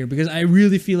happening here. Because I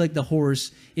really feel like the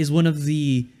horse is one of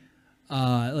the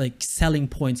like selling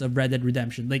points of Red Dead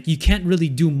Redemption. Like you can't really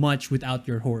do much without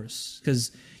your horse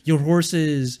because your horse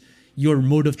is your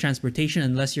mode of transportation.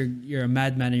 Unless you're a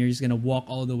madman and you're just gonna walk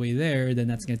all the way there, then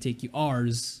that's gonna take you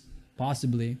hours,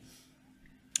 possibly.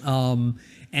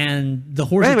 And the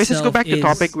horse Anyways, itself let's go back to is,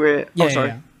 topic where. yeah, Oh, sorry.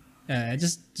 yeah, yeah. I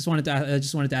just wanted to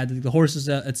add that the horse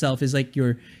itself is like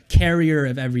your carrier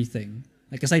of everything.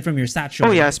 Like aside from your satchel.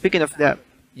 Oh yeah. Speaking of that.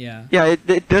 Yeah. Yeah,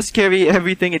 it does carry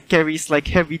everything. It carries like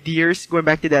heavy deers. Going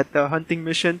back to that hunting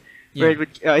mission, where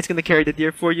it's gonna carry the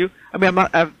deer for you. I mean,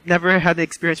 I've never had an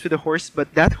experience with a horse,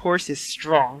 but that horse is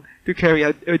strong to carry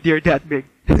a deer that big.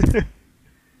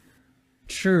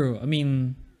 True. I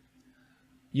mean,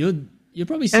 you'll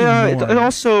probably see And more. it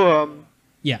also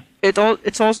Yeah. it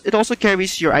also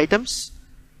carries your items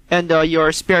and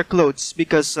your spare clothes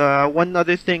because one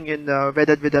other thing in Red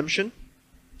Dead Redemption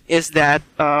is that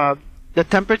the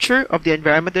temperature of the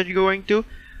environment that you're going to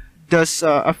does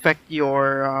affect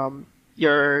your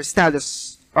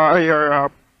status or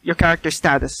your character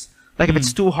status. Like if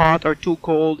it's too hot or too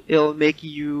cold, it'll make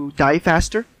you die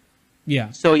faster.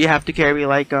 Yeah. So you have to carry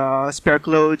like spare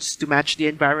clothes to match the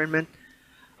environment.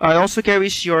 It also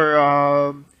carries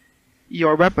your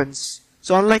weapons.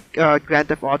 So unlike Grand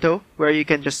Theft Auto, where you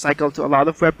can just cycle to a lot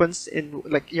of weapons in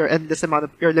like your endless amount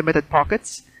of your limited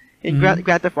pockets, in Grand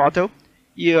Theft Auto,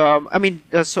 you in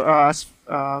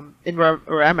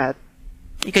where I'm at,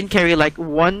 you can carry like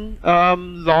one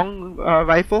long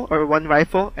rifle or one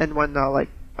rifle and one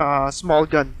small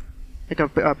gun, like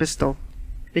a pistol.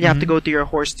 Then you have to go to your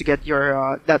horse to get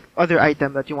your that other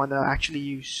item that you want to actually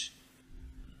use.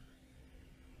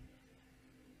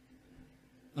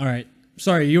 All right.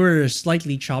 Sorry, you were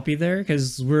slightly choppy there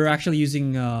because we're actually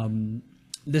using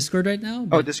Discord right now.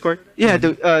 Oh, Discord. Yeah,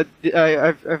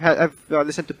 I've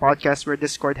listened to podcasts where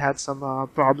Discord had some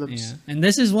problems. Yeah. And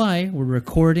this is why we're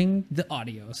recording the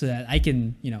audio so that I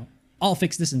can, I'll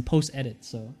fix this in post edit.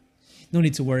 So no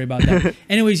need to worry about that.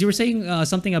 Anyways, you were saying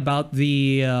something about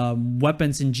the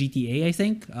weapons in GTA. I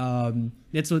think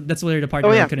that's where the part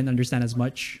where I couldn't understand as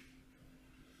much.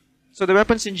 So the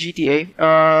weapons in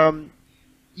GTA,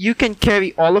 you can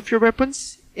carry all of your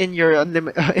weapons in your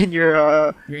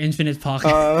your infinite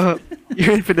pocket.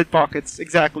 your infinite pockets,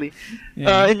 exactly.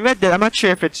 Yeah. In Red Dead, I'm not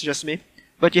sure if it's just me,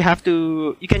 but you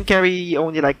can carry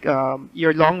only like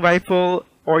your long rifle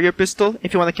or your pistol.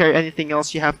 If you want to carry anything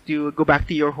else, you have to go back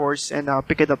to your horse and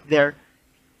pick it up there.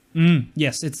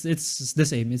 Yes, it's the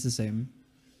same. It's the same.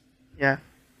 Yeah.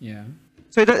 Yeah.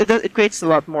 So it creates a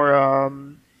lot more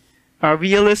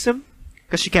realism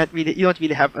because you don't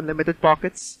really have unlimited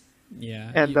pockets.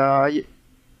 Yeah. And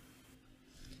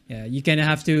yeah, you kind of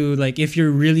have to, like, if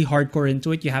you're really hardcore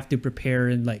into it, you have to prepare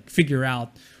and like figure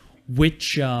out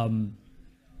which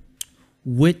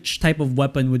type of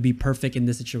weapon would be perfect in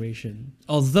this situation.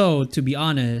 Although, to be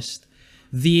honest,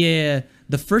 the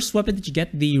first weapon that you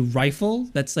get, the rifle,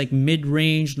 that's like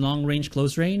mid-range, long-range,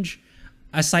 close range.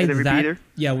 Aside the that, repeater?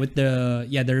 yeah, with the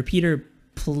repeater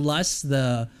plus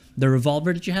the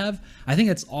revolver that you have, I think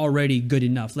that's already good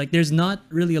enough. Like, there's not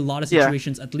really a lot of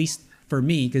situations, at least for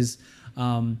me, because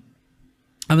I'm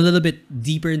a little bit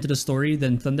deeper into the story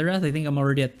than Thunderwrath. I think I'm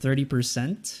already at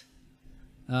 30%.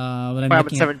 When I'm at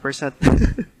looking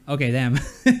 7%. Okay, damn.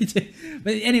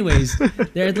 But anyways,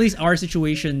 there at least are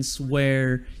situations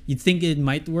where you think it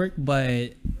might work,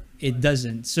 but it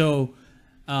doesn't. So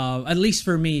at least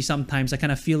for me, sometimes I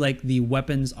kind of feel like the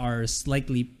weapons are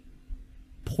slightly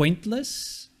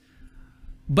pointless.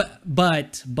 But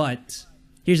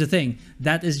here's the thing.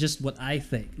 That is just what I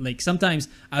think. Like sometimes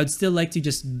I would still like to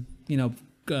just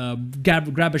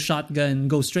grab a shotgun,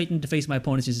 go straight into face my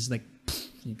opponents, and just like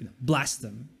blast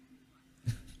them.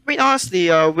 I mean, honestly,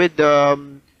 with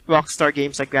Rockstar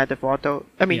games like Grand Theft Auto,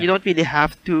 I mean, Yeah. you don't really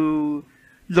have to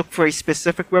look for a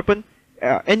specific weapon.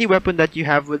 Any weapon that you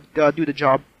have would do the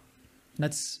job.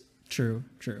 That's true.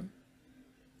 True.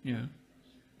 Yeah.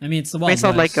 I mean, it's the I mean, Wild it's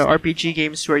not like West. RPG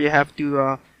games where you have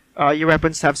to your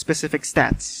weapons have specific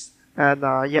stats, and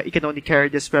yeah, you can only carry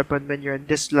this weapon when you're in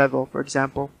this level, for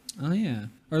example. Oh yeah.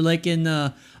 Or like in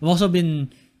I've also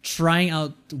been trying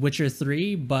out Witcher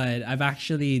 3, but I've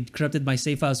actually corrupted my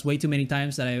save files way too many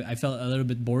times that I felt a little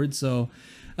bit bored. So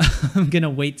I'm gonna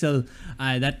wait till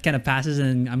that kind of passes,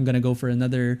 and I'm gonna go for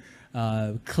another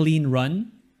clean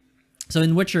run. So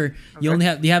in Witcher, you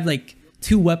have like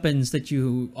two weapons that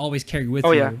you always carry with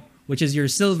Oh, you, yeah. which is your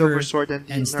silver, Silver sword and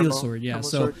the steel normal- sword. Yeah. normal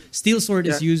So sword. steel sword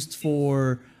is Yeah. used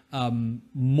for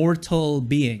mortal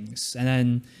beings, and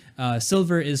then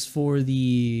silver is for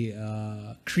the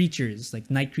creatures like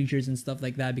night creatures and stuff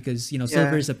like that, because silver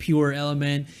Yeah. is a pure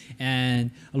element, and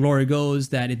lore goes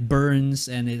that it burns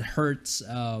and it hurts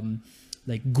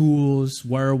like ghouls,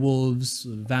 werewolves,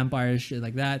 vampires, shit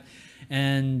like that.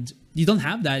 And you don't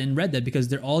have that in Red Dead because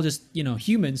they're all just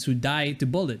humans who die to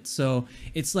bullets. So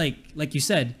it's like you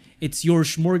said, it's your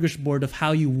smorgasbord of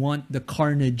how you want the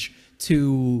carnage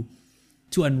to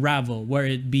unravel, where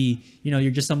it be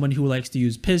you're just someone who likes to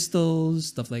use pistols,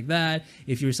 stuff like that.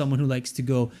 If you're someone who likes to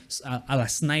go a la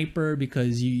sniper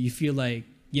because you feel like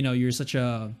you're such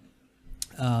a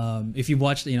if you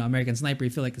watch American Sniper, you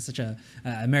feel like it's such a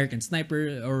American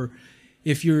sniper. Or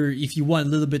if you want a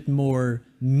little bit more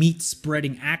meat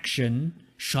spreading action,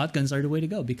 shotguns are the way to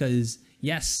go, because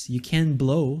yes, you can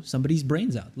blow somebody's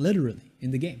brains out literally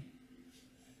in the game.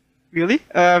 Really?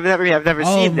 I've never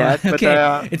Oh seen my- that. But okay.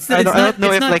 I It's don't not- know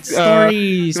it's if not like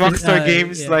stories, Rockstar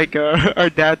games yeah. like are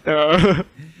that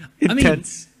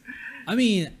intense. I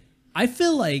mean, I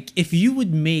feel like if you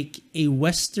would make a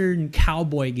Western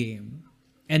cowboy game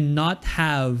and not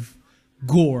have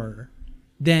gore,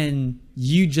 then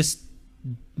you just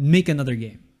make another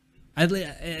game. I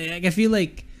feel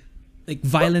like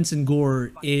violence and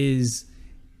gore is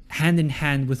hand in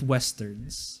hand with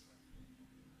Westerns.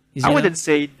 Is I it wouldn't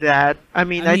say that. I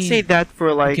mean, I'd say that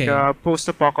for like okay.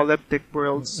 post-apocalyptic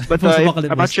worlds. But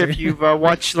Post-apocalyptic I'm not sure if Western. you've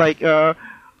watched like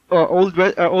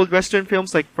old Western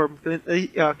films like from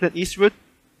Clint Eastwood,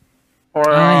 or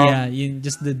yeah,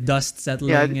 just the dust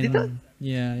settling yeah, and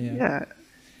yeah. yeah.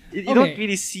 You Okay. don't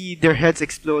really see their heads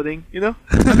exploding,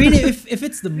 I mean, if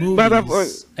it's the But,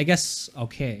 movies, I guess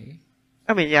okay.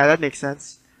 I mean, yeah, that makes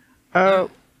sense. Well,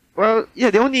 yeah,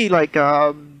 the only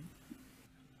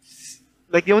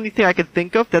the only thing I can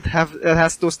think of that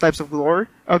has those types of gore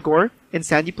in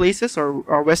sandy places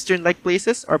or Western-like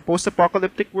places are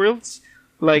post-apocalyptic worlds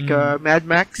like Mad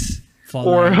Max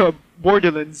Fallout. or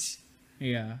Borderlands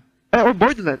Yeah. or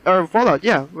Borderlands or Fallout,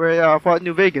 yeah, where Fallout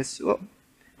New Vegas,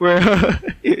 where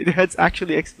the heads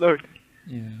actually explode.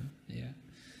 Yeah.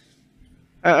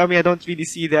 I mean, I don't really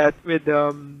see that with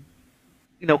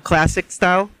classic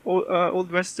style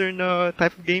old Western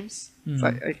type of games. So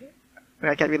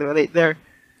I can't really relate there.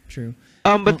 True.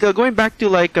 But going back to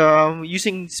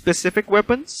using specific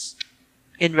weapons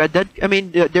in Red Dead, I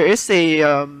mean there is a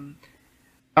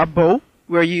bow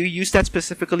where you use that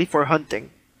specifically for hunting,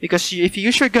 because if you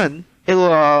use your gun,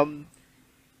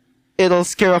 it'll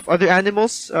scare off other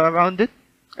animals around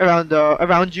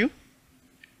you,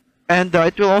 and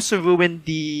it will also ruin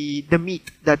the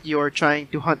meat that you're trying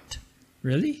to hunt.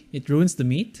 Really? It ruins the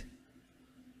meat?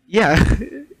 Yeah.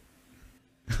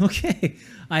 Okay.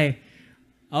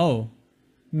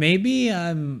 Maybe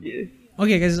okay,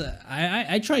 because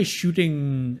I try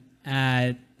shooting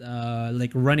at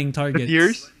like running targets.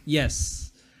 deers?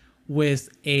 Yes, with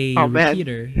a Oh, man.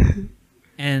 repeater,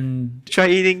 and Try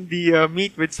eating the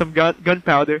meat with some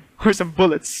gunpowder or some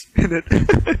bullets in it.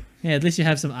 yeah, at least you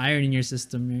have some iron in your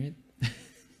system, right?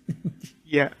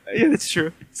 Yeah, that's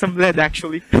true. Some lead,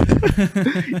 actually.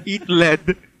 Eat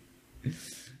lead.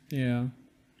 Yeah.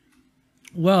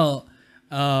 Well,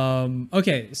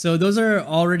 okay, so those are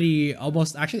already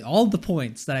almost actually all the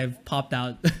points that I've popped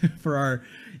out for our,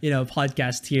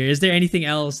 podcast here. Is there anything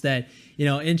else that,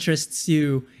 interests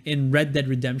you in Red Dead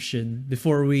Redemption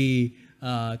before we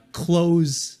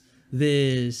close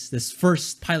this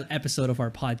first pilot episode of our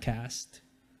podcast?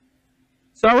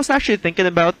 So I was actually thinking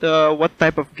about what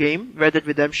type of game Red Dead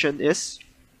Redemption is.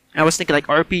 I was thinking like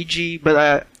RPG,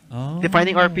 but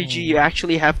Defining RPG, you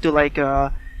actually have to like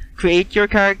create your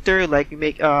character, like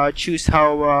make choose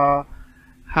how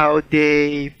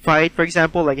they fight, for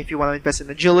example, like if you want to invest in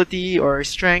agility or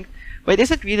strength. But it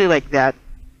isn't really like that.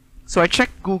 So I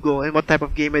checked Google and what type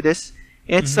of game it is.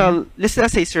 It's listed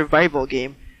as a survival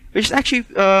game, which is actually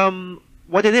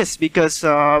what it is, because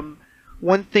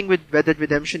one thing with Red Dead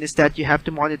Redemption is that you have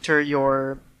to monitor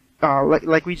your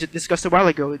like we just discussed a while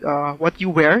ago, what you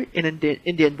wear in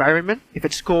the environment. If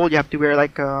it's cold, you have to wear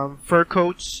like fur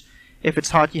coats. If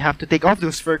it's hot, you have to take off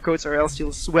those fur coats, or else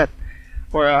you'll sweat,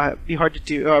 or be harder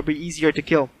to be easier to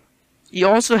kill. You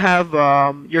also have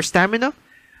your stamina,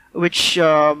 which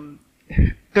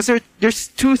because there's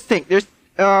two things. There's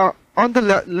on the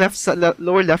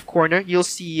lower left corner, you'll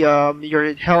see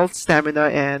your health, stamina,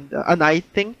 and an eye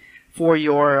thing for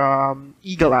your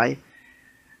eagle eye.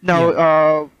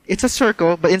 Now, it's a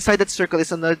circle, but inside that circle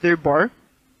is another bar,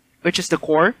 which is the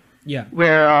core. Yeah.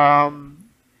 Where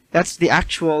that's the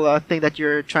actual thing that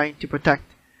you're trying to protect.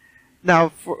 Now,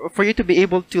 for you to be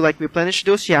able to like replenish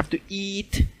those, you have to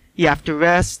eat, you have to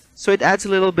rest. So it adds a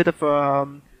little bit of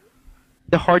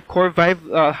the hardcore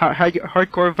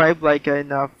vibe, like in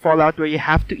Fallout, where you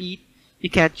have to eat. You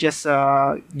can't just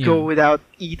go without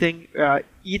eating.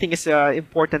 Eating is an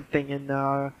important thing in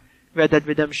Red Dead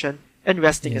Redemption, and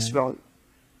resting as well.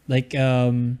 Like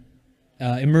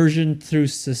immersion through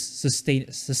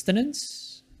sustenance,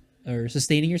 or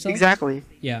sustaining yourself. Exactly.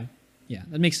 Yeah,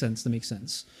 that makes sense.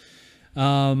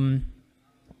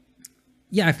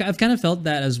 Yeah, I've kind of felt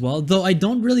that as well, though I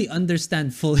don't really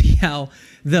understand fully how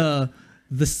the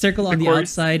circle on the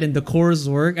outside and the cores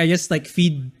work. I just like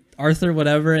feed Arthur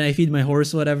whatever, and I feed my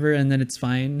horse whatever, and then it's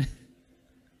fine.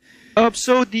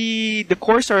 So the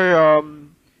cores are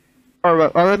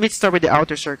let me start with the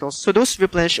outer circles. So those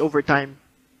replenish over time.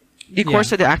 The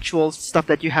cores are the actual stuff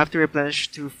that you have to replenish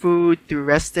through food, through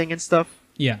resting and stuff.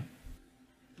 Yeah.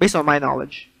 Based on my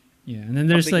knowledge. Yeah, and then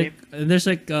there's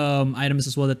like items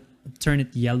as well that turn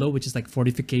it yellow, which is like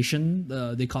fortification.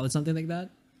 They call it something like that.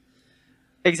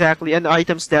 Exactly, and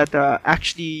items that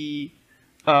actually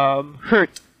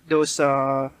hurt those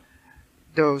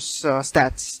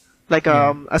stats. Like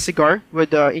a cigar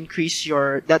would increase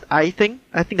that eye thing.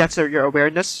 I think that's your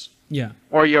awareness. Yeah.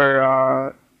 Or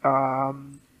your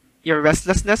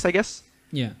restlessness, I guess.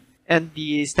 Yeah. And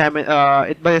the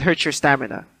stamina, but it hurts your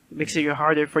stamina. It makes it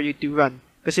harder for you to run.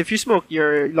 Because if you smoke,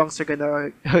 your lungs are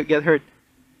gonna get hurt.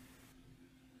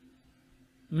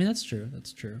 I mean, that's true.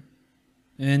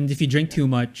 And if you drink too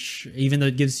much, even though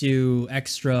it gives you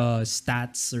extra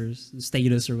stats or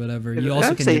status or whatever, you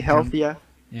also can say health. Yeah.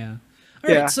 Yeah.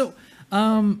 All right. So,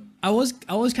 I was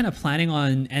kind of planning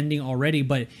on ending already,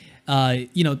 but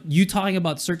you talking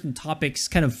about certain topics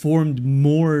kind of formed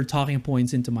more talking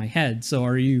points into my head. So,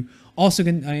 are you also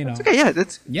gonna That's okay.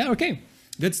 Yeah. Okay.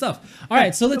 Good stuff. All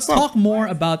right. So let's talk more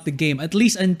about the game, at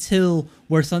least until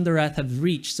where Thunderwrath have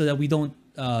reached, so that we don't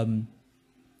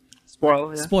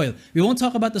spoil. We won't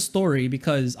talk about the story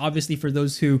because obviously for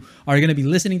those who are going to be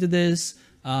listening to this,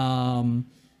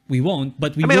 we won't.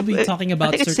 But we will be talking about.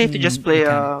 I think it's safe to just play.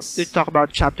 To talk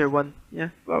about chapter 1. Yeah.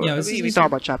 Well, yeah. We talk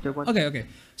about chapter 1. Okay.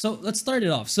 So let's start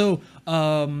it off. So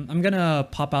I'm gonna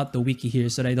pop out the wiki here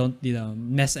so that I don't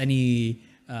mess any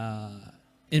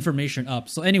information up.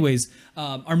 So anyways,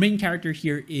 our main character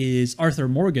here is Arthur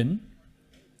Morgan,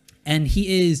 and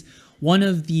he is one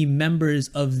of the members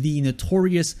of the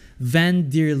notorious Van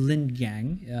der Linde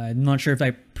gang. I'm not sure if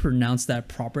I pronounced that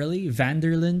properly. Van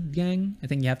der Linde gang. I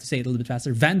think you have to say it a little bit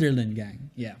faster. Van der Linde gang.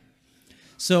 Yeah.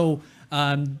 So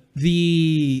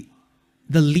the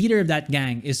leader of that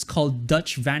gang is called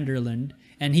Dutch Van der Linde,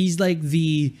 and he's like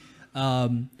the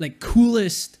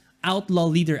coolest outlaw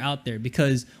leader out there,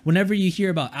 because whenever you hear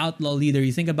about outlaw leader,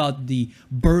 you think about the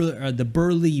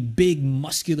burly, big,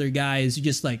 muscular guys who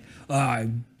just like,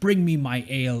 bring me my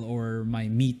ale or my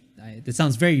meat. It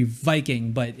sounds very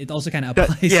Viking, but it also kind of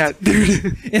applies. Yeah,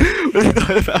 dude.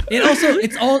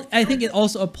 I think it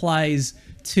also applies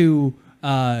to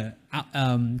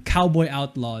cowboy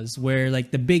outlaws, where like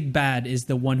the big bad is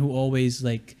the one who always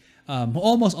who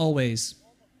almost always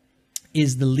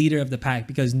is the leader of the pack,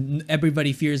 because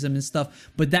everybody fears him and stuff.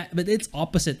 But it's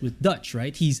opposite with Dutch,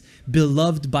 right? He's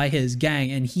beloved by his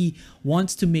gang, and he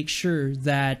wants to make sure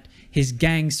that his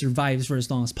gang survives for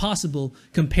as long as possible,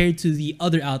 compared to the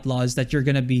other outlaws that you're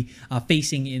gonna be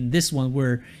facing in this one,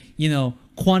 where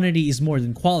quantity is more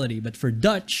than quality. But for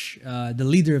Dutch, the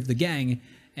leader of the gang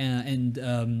and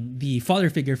the father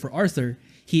figure for Arthur,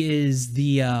 he is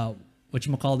the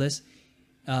whatchamacallit.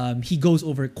 He goes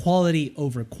over quality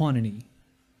over quantity.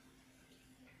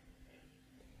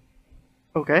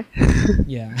 Okay.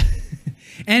 Yeah.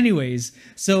 Anyways,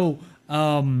 so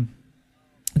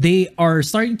they are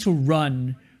starting to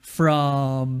run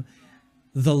from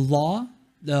the law,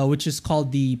 which is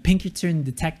called the Pinkerton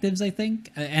Detectives, I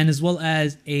think, and as well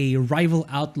as a rival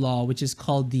outlaw, which is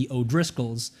called the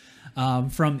O'Driscolls,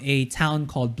 from a town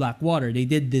called Blackwater. They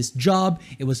did this job.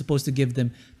 It was supposed to give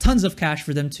them tons of cash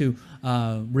for them to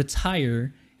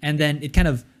retire, and then it kind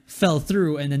of fell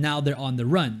through, and then now they're on the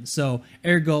run. So,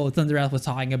 ergo, Thunderwrath was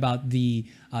talking about the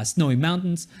Snowy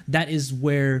Mountains. That is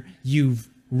where you've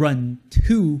run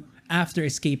to after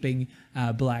escaping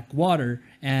Blackwater,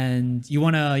 and you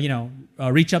want to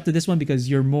reach up to this one because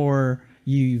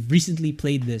you've recently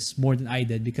played this more than I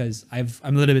did, because I'm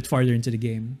a little bit farther into the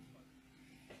game.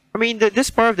 I mean, this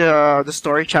part of the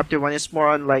story, chapter 1, is more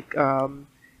on like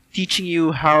teaching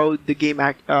you how the game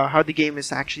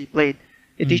is actually played.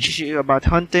 It teaches you about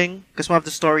hunting, because one of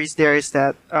the stories there is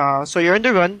that so you're on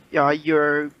the run,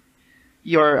 your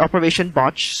operation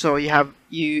botched, so you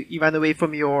ran away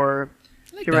from your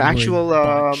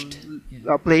actual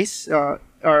place or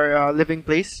living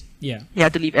place. Yeah. You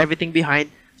had to leave everything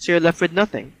behind, so you're left with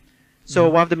nothing. So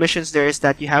one of the missions there is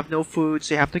that you have no food,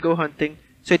 so you have to go hunting.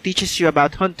 So it teaches you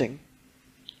about hunting.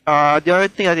 The other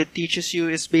thing that it teaches you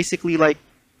is basically like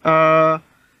how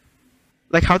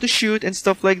to shoot and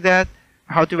stuff like that,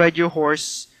 how to ride your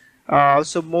horse.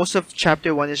 So most of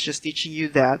chapter 1 is just teaching you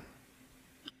that,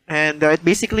 and it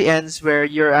basically ends where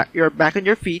you're back on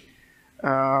your feet.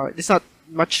 There's not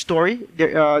much story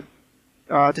there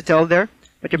to tell there,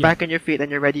 but you're back on your feet and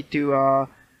you're ready to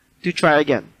try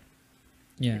again.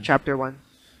 Yeah. Chapter 1.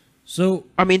 So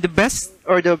I mean, the best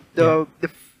or the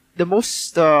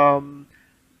most the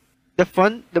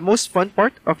most fun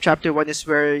part of chapter 1 is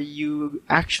where you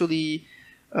actually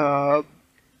rob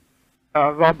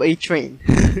a train,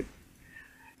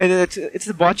 and then it's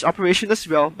a botched operation as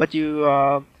well. But you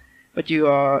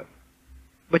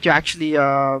actually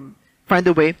find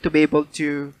a way to be able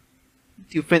to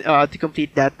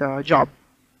complete that job.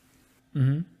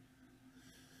 Mm-hmm.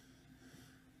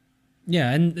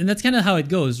 Yeah, and that's kind of how it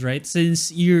goes, right?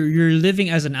 Since you're living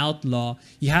as an outlaw,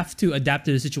 you have to adapt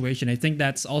to the situation. I think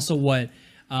that's also what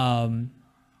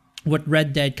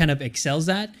Red Dead kind of excels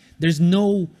at. There's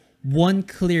no one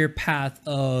clear path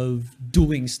of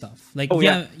doing stuff. Like,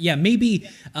 maybe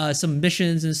some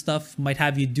missions and stuff might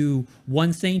have you do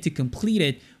one thing to complete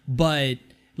it, but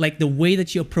like the way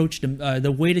that you approach them,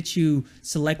 the way that you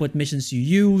select what missions you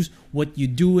use, what you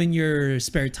do in your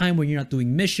spare time when you're not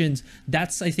doing missions,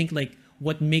 that's, I think, like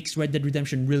what makes Red Dead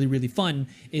Redemption really, really fun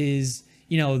is,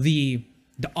 the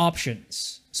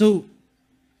options. So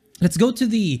let's go to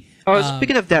the...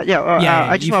 speaking of that,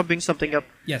 I just want to bring something up.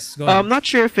 Yes, go ahead. I'm not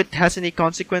sure if it has any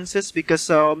consequences, because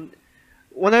one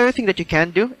other thing that you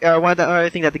can do, one other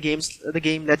thing that the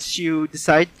game lets you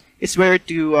decide is whether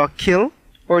to kill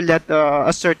or let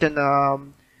a certain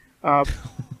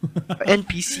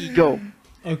NPC go.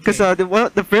 Because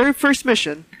the very first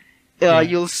mission,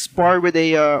 you'll spar with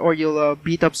or you'll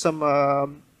beat up some a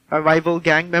rival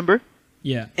gang member.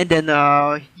 Yeah. And then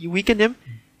you weaken him,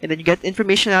 and then you get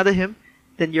information out of him.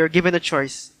 Then you're given a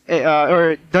choice,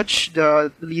 or Dutch,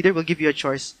 the leader, will give you a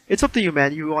choice. It's up to you,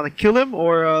 man. You want to kill him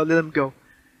or let him go.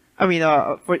 I mean,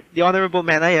 for the honorable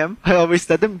man I am, I always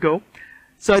let them go.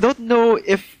 So I don't know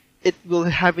if it will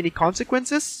have any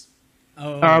consequences.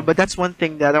 But that's one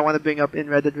thing that I want to bring up in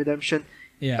Red Dead Redemption.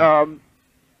 Yeah.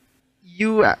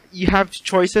 You have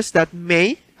choices that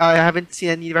may, I haven't seen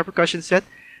any repercussions yet,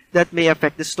 that may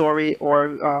affect the story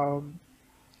or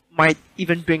might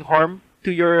even bring harm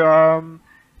to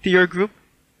your group.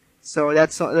 So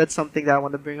that's something that I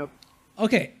want to bring up.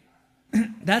 Okay.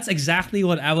 That's exactly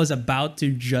what I was about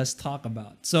to just talk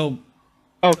about. So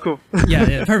oh, cool.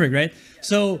 yeah, perfect, right?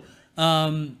 So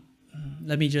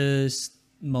let me just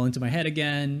mull into my head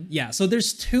again. Yeah, so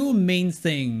there's two main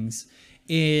things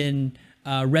in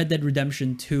Red Dead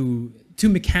Redemption 2, two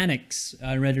mechanics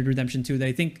in Red Dead Redemption 2 that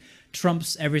I think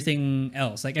trumps everything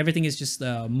else. Like, everything is just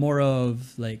more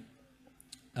of like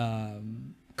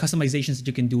customizations that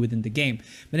you can do within the game.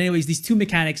 But anyways, these two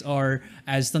mechanics are,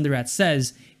 as Thunderrat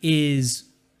says, is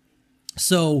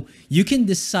so you can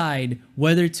decide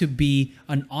whether to be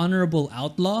an honorable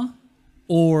outlaw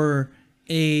or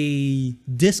a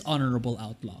dishonorable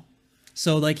outlaw.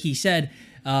 So like he said,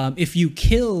 if you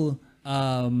kill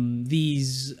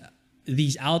these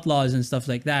outlaws and stuff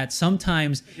like that,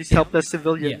 sometimes these helpless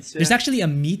civilians. Yeah, there's actually a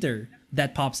meter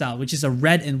that pops out, which is a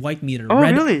red and white meter. Oh,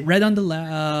 red, really? Red on the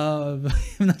left.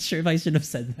 I'm not sure if I should have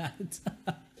said that.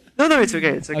 No, it's okay.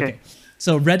 It's okay.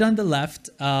 So red on the left,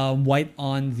 white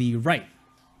on the right.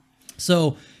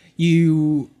 So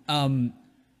you,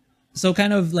 so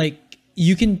kind of like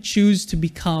you can choose to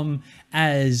become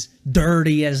as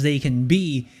dirty as they can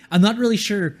be. I'm not really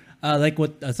sure, like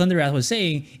what Thunderwrath was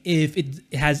saying, if it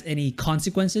has any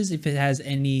consequences, if it has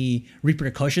any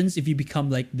repercussions, if you become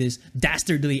like this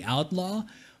dastardly outlaw.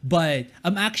 But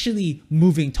I'm actually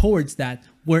moving towards that,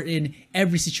 where in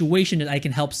every situation that I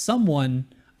can help someone,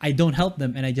 I don't help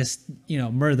them and I just,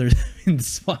 murder them in the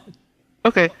spot.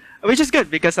 Okay, which is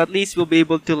good because at least we'll be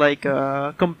able to like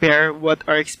compare what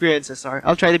our experiences are.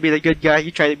 I'll try to be the good guy, you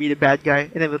try to be the bad guy,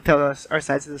 and then we'll tell us our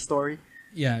sides of the story.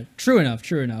 Yeah, true enough,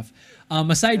 true enough.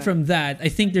 Aside from that, I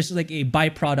think there's like a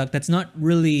byproduct that's not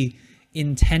really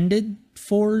intended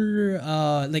for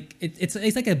it's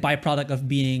like a byproduct of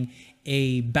being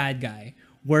a bad guy,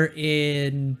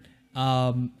 wherein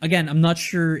again, I'm not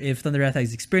sure if Thunderwrath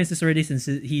has experienced this already, since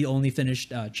he only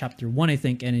finished chapter 1, I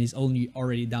think, and he's only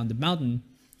already down the mountain.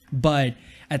 But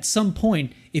at some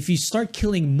point, if you start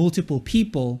killing multiple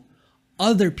people,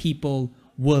 other people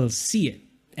will see it,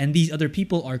 and these other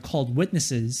people are called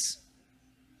witnesses.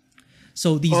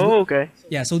 So these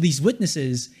so these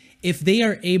witnesses, if they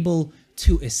are able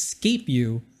to escape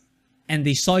you and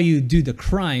they saw you do the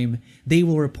crime, they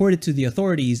will report it to the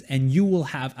authorities and you will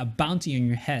have a bounty on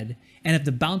your head. And if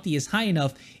the bounty is high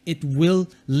enough, it will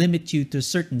limit you to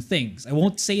certain things. I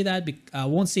won't say that, I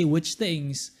won't say which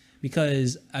things,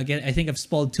 because again, I think I've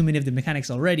spoiled too many of the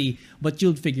mechanics already, but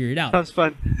you'll figure it out. Sounds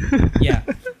fun. Yeah.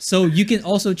 So you can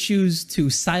also choose to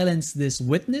silence this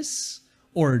witness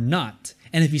or not.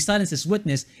 And if you silence this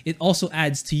witness, it also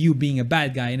adds to you being a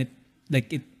bad guy, and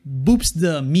it boops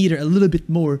the meter a little bit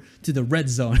more to the red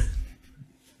zone.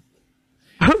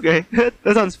 Okay, that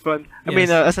sounds fun. I Yes.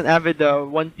 mean, as an avid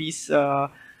One Piece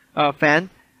fan,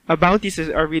 bounties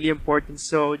are really important.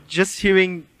 So just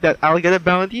hearing that I'll get a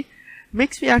bounty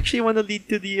makes me actually want to lead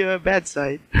to the bad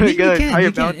side. You Get a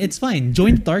higher can. bounty. It's fine.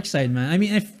 Join the dark side, man. I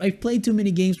mean, I've played too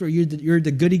many games where you're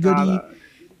the goody goody.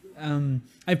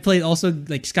 I've played also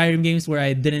like Skyrim games where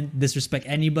I didn't disrespect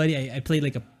anybody. I played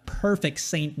like a perfect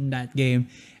saint in that game,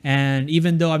 and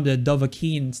even though I'm the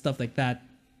Dovahkiin and stuff like that,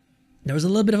 there was a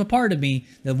little bit of a part of me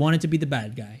that wanted to be the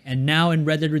bad guy. And now in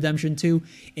Red Dead Redemption 2,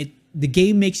 the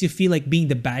game makes you feel like being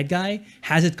the bad guy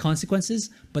has its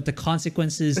consequences, but the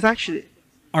consequences It's actually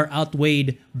are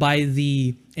outweighed by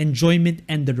the enjoyment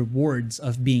and the rewards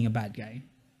of being a bad guy.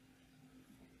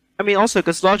 I mean, also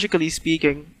because logically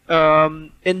speaking,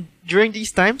 and during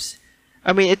these times,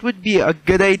 I mean, it would be a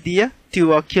good idea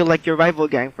to kill like your rival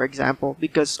gang, for example,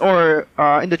 because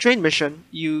in the train mission,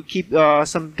 you keep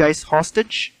some guys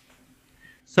hostage.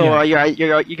 So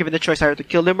you're given the choice either to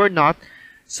kill them or not.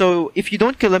 So if you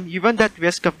don't kill them, you run that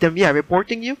risk of them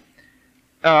reporting you.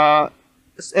 But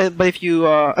if you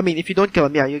if you don't kill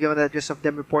them, you're given that risk of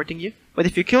them reporting you. But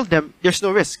if you kill them, there's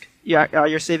no risk.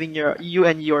 You're saving you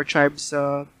and your tribe's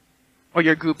or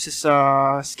your group's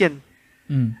skin.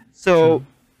 So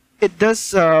it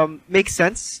does make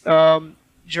sense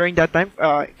during that time.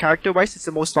 Character-wise, it's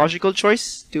the most logical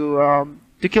choice to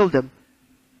kill them.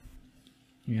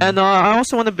 Yeah. And I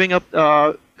also want to bring up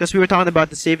because we were talking about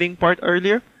the saving part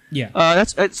earlier. Yeah.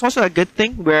 It's also a good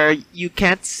thing where you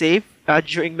can't save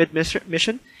during mid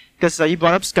mission because you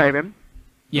brought up Skyrim,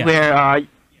 where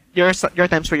there are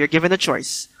times where you're given a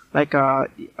choice. Like,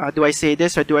 do I say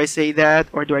this or do I say that,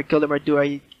 or do I kill them or do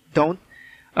I don't?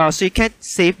 So you can't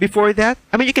save before that.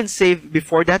 I mean, you can save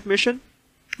before that mission,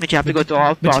 but you have to go through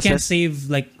all But process. you can't save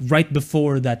like right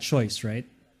before that choice, right?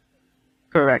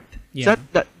 Correct. Yeah.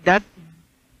 So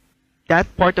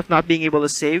that part of not being able to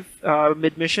save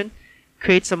mid mission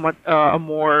creates a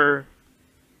more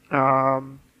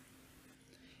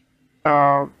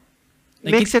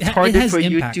makes it harder for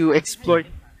impact. you to explore.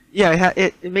 Yeah,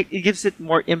 it gives it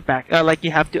more impact. Like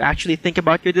you have to actually think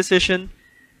about your decision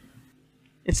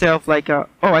instead of like, oh,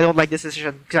 I don't like this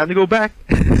decision. Time to go back.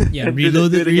 Yeah, and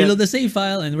reload do it again. reload the save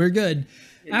file and we're good.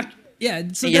 So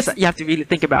Yes, that's, you have to really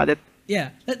think about it.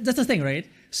 yeah, that's the thing, right?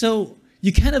 So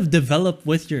you kind of develop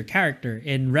with your character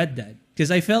in Red Dead,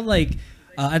 because I felt like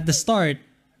at the start,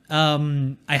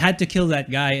 I had to kill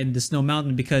that guy in the Snow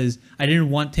Mountain because I didn't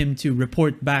want him to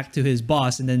report back to his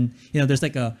boss, and then there's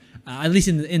like at least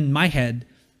in my head,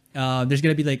 there's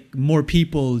gonna be like more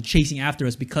people chasing after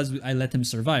us because I let him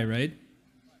survive, right?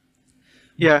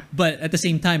 Yeah. But at the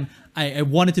same time, I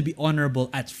wanted to be honorable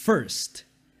at first,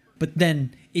 but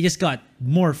then it just got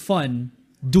more fun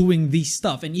doing these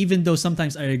stuff. And even though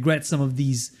sometimes I regret some of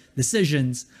these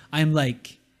decisions, I'm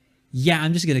like, yeah,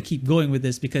 I'm just gonna keep going with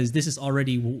this because this is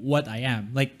already what I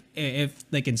am. Like if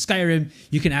like in Skyrim,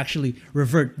 you can actually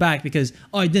revert back because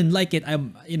I didn't like it. I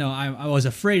was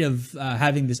afraid of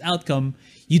having this outcome.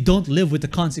 You don't live with the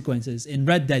consequences. In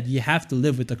Red Dead, you have to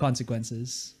live with the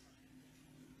consequences.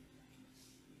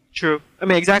 True. I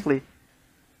mean, exactly.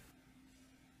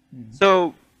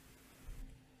 So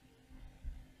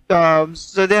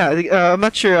so yeah, I'm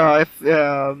not sure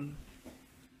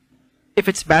if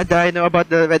it's bad that I know about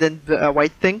the red and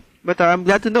white thing, but I'm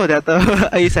glad to know that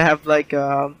I used to have like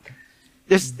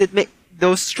this it make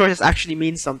those choices actually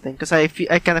mean something, because I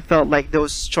kind of felt like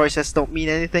those choices don't mean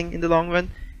anything in the long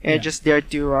run, and Yeah. just there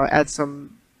to add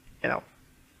some, you know,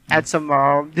 add some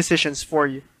decisions for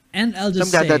you. And I'll So I'm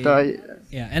just glad say, that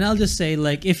yeah, and I'll just say,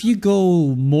 like, if you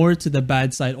go more to the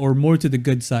bad side or more to the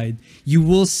good side, you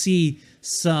will see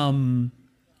some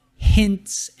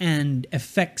hints and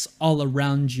effects all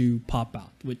around you pop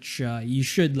out, which you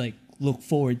should like look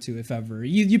forward to if ever.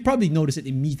 You probably notice it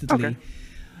immediately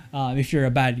if you're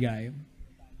a bad guy.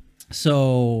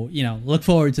 So look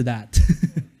forward to that.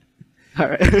 all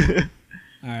right.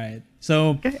 All right.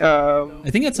 So Okay, I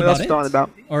think that's what about else it. talking about?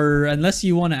 Or unless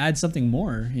you want to add something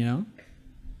more,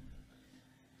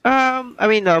 I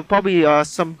mean, probably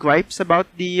some gripes about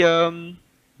the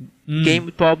game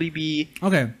would probably be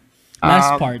Okay.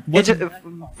 Last part. What,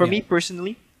 for me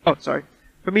personally. Oh, sorry.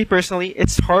 For me personally,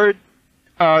 it's hard.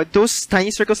 Those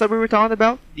tiny circles that we were talking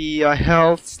about, the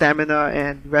health, stamina,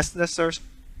 and restlessness.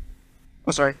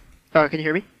 Oh, sorry. Can you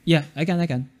hear me? yeah, I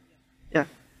can. Yeah.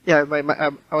 Yeah.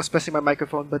 I was pressing my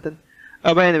microphone button.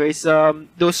 But anyways,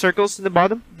 those circles in the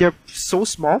bottom, they're so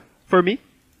small for me.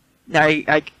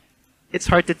 It's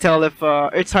hard to tell if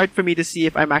it's hard for me to see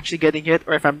if I'm actually getting hit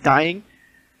or if I'm dying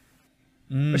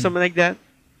or something like that.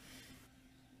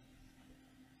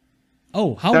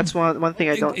 Oh, how That's one thing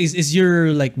I don't. is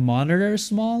your like monitor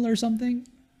small or something?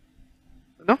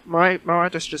 No, my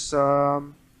monitor's just how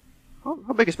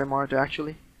big is my monitor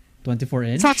actually? 24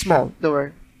 inch. It's not small. Don't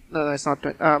worry. No, it's not.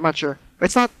 I'm not sure. But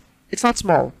it's not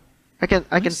small. I can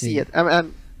see see. it.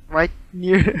 I'm right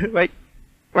near right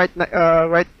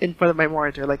in front of my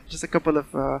monitor, like just a couple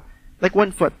of like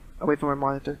 1 foot away from my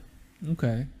monitor.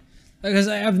 Okay. Because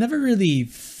I've never really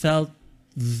felt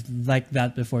like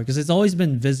that before, because it's always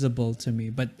been visible to me,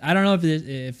 but I don't know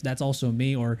if that's also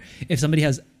me, or if somebody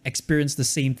has experienced the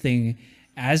same thing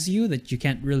as you, that you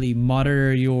can't really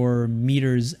monitor your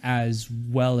meters as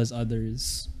well as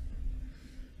others.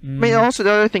 I mean, also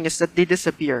the other thing is that they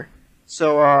disappear.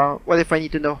 So what if I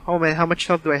need to know how much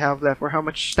health do I have left, or how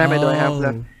much stamina do I have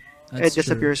left? That's It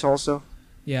disappears also.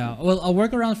 Yeah. Well, a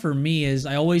workaround for me is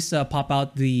I always pop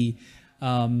out the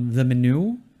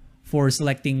menu for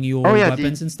selecting your Oh, yeah,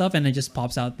 weapons and stuff, and it just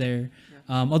pops out there.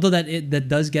 Although that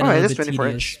does get a Oh, it little is bit 24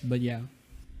 tedious, inch. but yeah.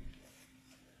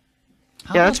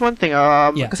 How Yeah, that's about- one thing.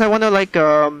 Yeah. Because I want to like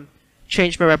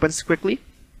change my weapons quickly.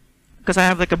 Because I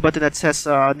have like a button that says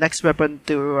next weapon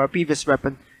to previous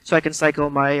weapon, so I can cycle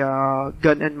my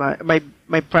gun and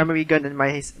my primary gun and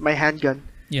my handgun.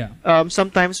 Yeah.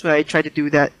 Sometimes when I try to do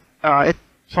that, it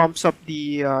prompts up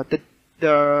the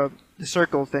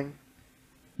circle thing,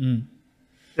 Mm.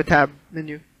 the tab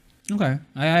menu. Okay.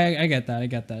 I get that. I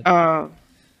get that.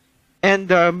 And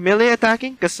melee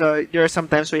attacking, because there are some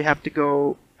times where you have to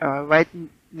go right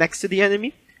next to the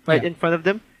enemy, right Yeah. in front of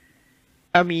them.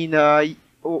 I mean,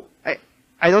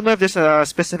 I don't know if there's a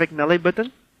specific melee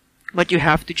button, but you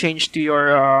have to change to your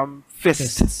fist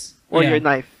Fists. or Yeah. your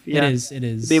knife. Yeah, It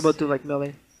is. to be able to like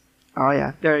melee. Oh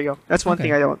yeah, there you go. That's one Okay.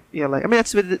 thing I don't like. I mean,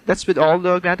 that's with all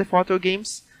the Grand Theft Auto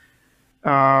games.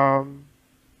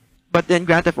 But in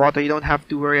Grand Theft Auto, you don't have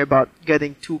to worry about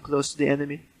getting too close to the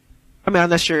enemy. I mean,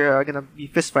 unless you're gonna be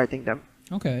fist fighting them.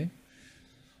 Okay.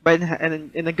 But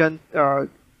in a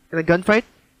gunfight,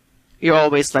 you're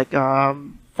always like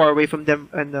far away from them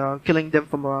and killing them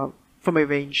from a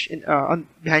range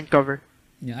behind cover.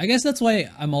 Yeah, I guess that's why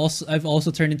I've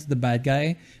also turned into the bad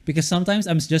guy, because sometimes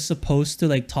I'm just supposed to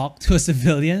like talk to a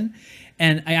civilian,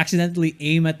 and I accidentally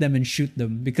aim at them and shoot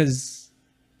them because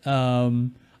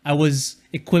I was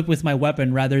equipped with my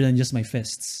weapon rather than just my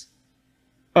fists.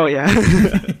 Oh yeah.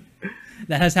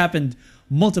 That has happened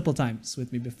multiple times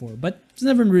with me before, but it's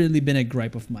never really been a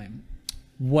gripe of mine.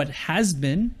 What has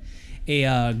been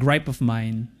a gripe of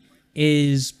mine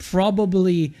is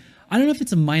probably, I don't know if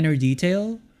it's a minor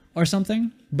detail or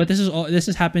something, but this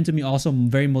has happened to me also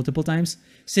very multiple times.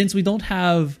 Since we don't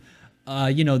have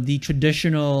the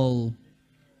traditional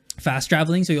fast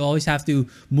traveling, so you always have to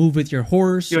move with your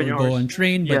horse You or and your go horse. on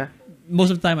train. But Yeah.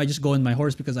 most of the time I just go on my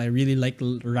horse because I really like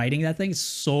riding that thing. It's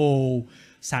so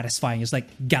satisfying. It's like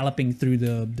galloping through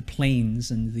the plains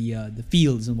and the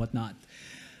fields and whatnot.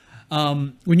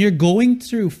 When you're going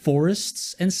through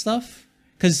forests and stuff,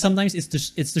 because sometimes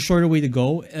it's the shorter way to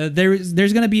go.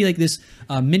 There's gonna be like this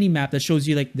mini map that shows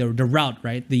you like the route,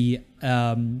 right? The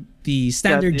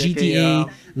standard Yeah,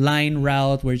 GTA line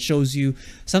route where it shows you.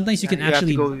 Sometimes you can you have to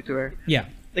actually go to where, yeah.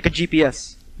 like a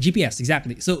GPS. GPS,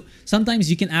 exactly. So sometimes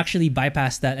you can actually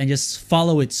bypass that and just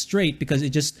follow it straight because you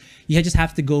just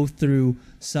have to go through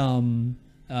some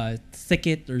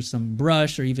thicket or some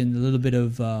brush or even a little bit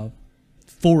of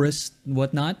forest and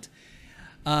whatnot.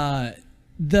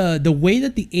 The way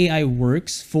that the AI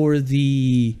works for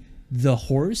the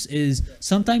horse is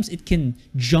sometimes it can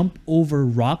jump over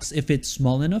rocks if it's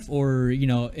small enough, or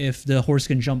if the horse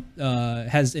can jump,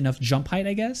 has enough jump height,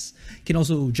 I guess. Can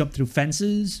also jump through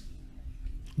fences.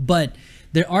 But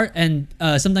there are, and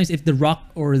sometimes if the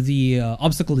rock or the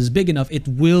obstacle is big enough, it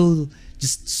will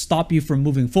just stop you from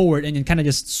moving forward and then kind of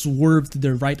just swerve to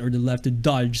the right or the left to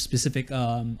dodge specific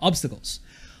obstacles.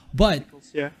 But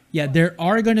yeah, there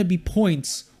are going to be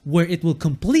points where it will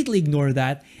completely ignore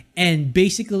that and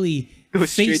basically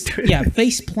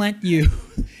face plant you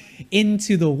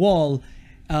into the wall,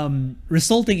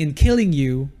 resulting in killing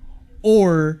you.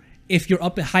 Or if you're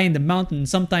up high in the mountain,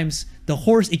 sometimes the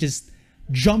horse, it just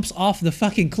jumps off the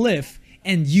fucking cliff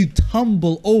and you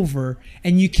tumble over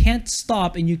and you can't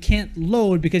stop and you can't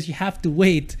load because you have to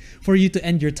wait for you to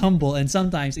end your tumble, and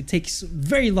sometimes it takes a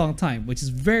very long time, which is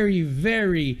very,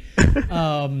 very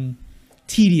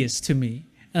tedious to me.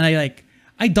 And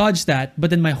I dodged that, but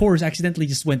then my horse accidentally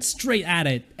just went straight at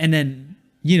it, and then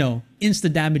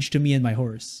insta damage to me and my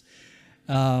horse.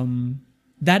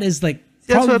 That is like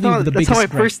probably the biggest. That's how I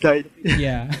first died.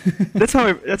 Yeah. that's how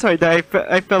I died.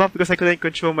 I fell off because I couldn't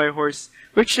control my horse.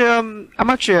 Which I'm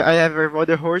not sure I ever rode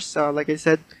a horse. Like I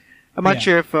said, I'm not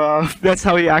sure if that's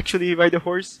how you actually ride a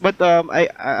horse. But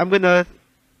I'm gonna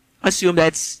assume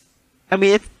that's. I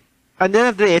mean, at the end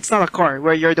of the day, it's not a car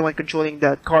where you're the one controlling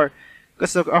that car,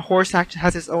 because a horse actually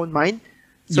has its own mind,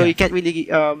 so you can't really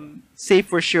say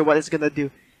for sure what it's gonna do.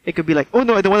 It could be like, oh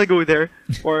no, I don't want to go there,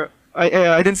 or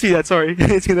I didn't see that. Sorry,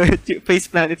 it's gonna face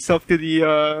plant itself to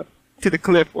the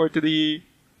cliff or to the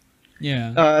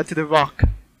rock,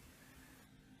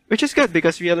 which is good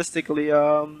because realistically,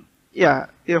 you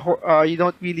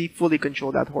don't really fully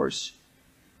control that horse.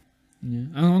 Yeah,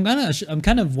 I'm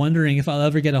kind of wondering if I'll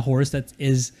ever get a horse that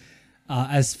is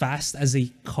as fast as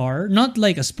a car, not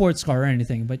like a sports car or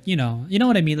anything, but you know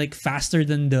what I mean, like faster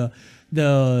than the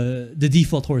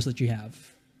default horse that you have.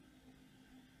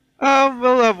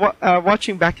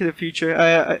 Watching Back to the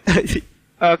Future,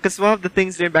 because one of the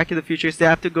things during Back to the Future is they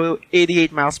have to go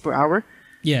 88 miles per hour.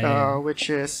 Which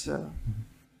is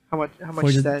how much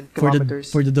is that in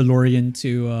kilometers? For the DeLorean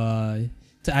to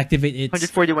activate its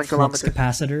 141 flux kilometers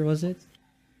capacitor, was it?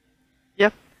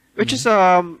 Yep, which is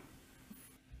fast,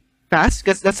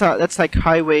 because that's like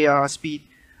highway speed.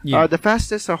 The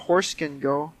fastest a horse can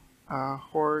go,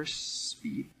 horse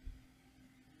speed,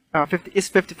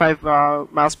 55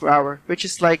 miles per hour, which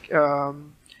is like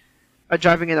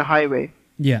driving in a highway.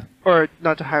 Yeah. Or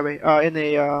not a highway,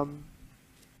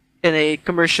 in a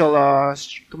commercial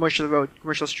road,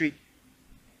 commercial street.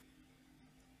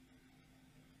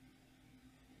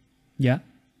 Yeah.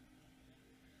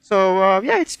 So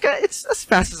it's as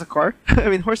fast as a car. I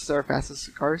mean, horses are fast as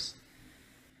cars.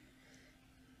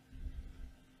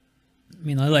 I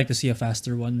mean, I like to see a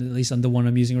faster one, at least on the one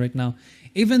I'm using right now.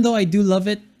 Even though I do love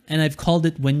it, and I've called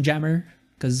it Windjammer,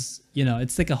 because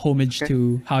it's like a homage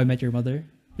to How I Met Your Mother.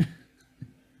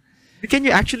 Can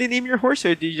you actually name your horse,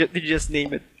 or did you just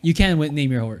name it? You can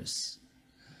name your horse.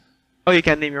 Oh, you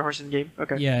can name your horse in game.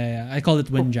 Okay. Yeah. I call it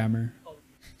Windjammer.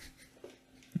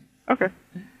 Okay.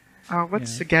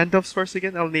 What's Gandalf's horse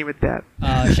again? I'll name it that.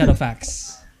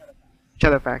 Shadowfax.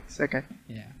 Shadowfax. Okay.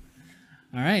 Yeah.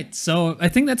 All right. So I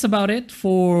think that's about it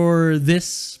for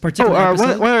this particular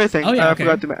episode. One other thing. Oh yeah. I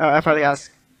forgot to. I finally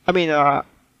ask. I mean,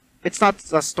 it's not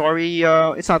a story.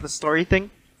 It's not a story thing.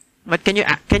 But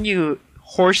can you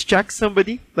horse jack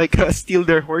somebody, like steal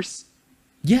their horse?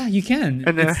 Yeah, you can.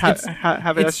 And then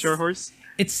have it as your horse.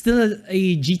 It's still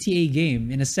a GTA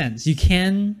game in a sense. You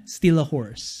can steal a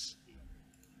horse.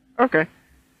 Okay.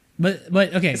 But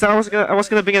okay. So I was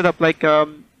gonna bring it up, like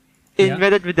in Red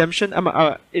Dead Redemption.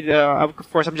 Of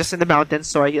course I'm just in the mountains,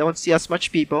 so I don't see as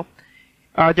much people.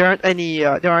 There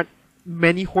aren't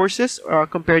many horses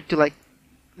compared to like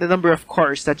the number of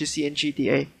cars that you see in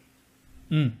GTA.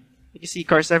 You see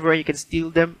cars everywhere. You can steal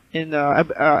them. Again,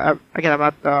 I'm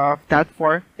not that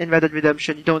far. In Red Dead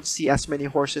Redemption, you don't see as many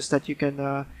horses that you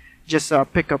can just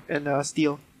pick up and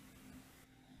steal.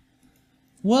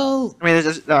 Well, I mean,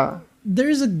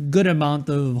 there's a good amount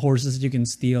of horses that you can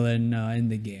steal in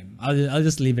the game. I'll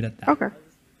just leave it at that. Okay.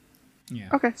 Yeah.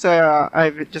 Okay. So I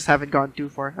just haven't gone too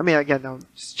far. I mean, again, no,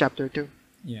 it's chapter 2.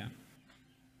 Yeah.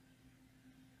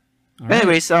 All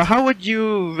anyways, how would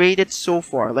you rate it so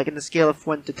far? Like in the scale of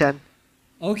 1 to 10?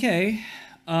 Okay.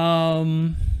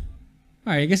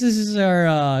 All right, I guess this is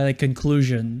our like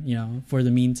conclusion. For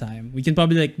the meantime, we can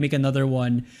probably like make another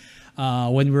one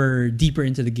when we're deeper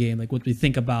into the game, like what we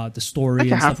think about the story Like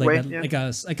a and stuff like halfway, that,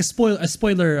 yeah. like a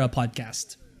spoiler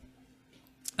podcast.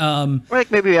 Or like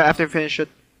maybe after finish it.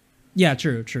 Yeah,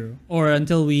 true. Or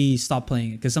until we stop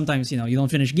playing it, because sometimes you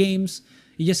don't finish games,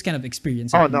 you just kind of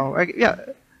experience it. Oh no, yeah.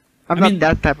 I'm I not mean-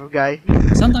 that type of guy.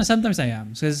 Sometimes I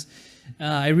am, because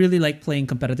I really like playing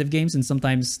competitive games, and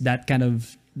sometimes that kind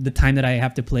of the time that I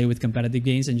have to play with competitive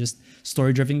games and just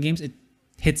story-driven games, it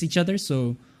hits each other.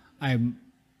 So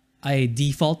I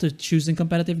default to choosing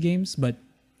competitive games, but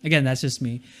again, that's just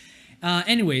me.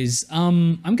 Anyways,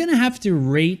 I'm gonna have to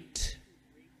rate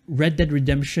Red Dead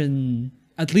Redemption,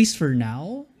 at least for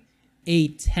now, a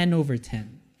 10/10,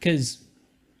 because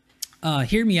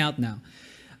hear me out now.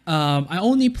 I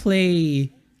only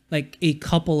play like a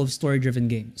couple of story-driven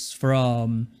games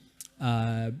from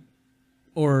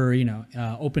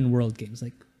open world games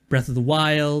like Breath of the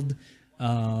Wild,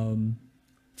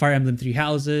 Fire Emblem Three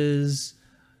Houses,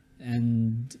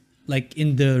 and like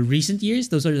in the recent years,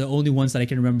 those are the only ones that I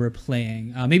can remember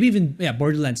playing. Maybe even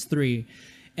Borderlands 3,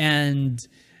 and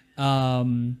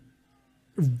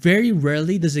very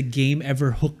rarely does a game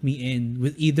ever hook me in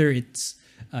with either its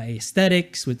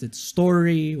aesthetics, with its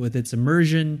story, with its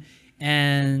immersion.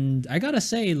 And I gotta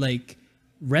say, like,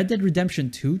 Red Dead Redemption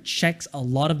 2 checks a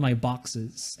lot of my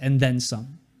boxes and then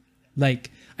some. Like,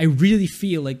 I really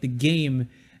feel like the game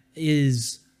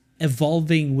is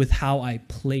evolving with how I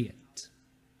play it.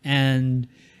 And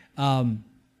a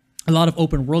lot of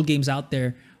open world games out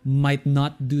there might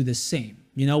not do the same,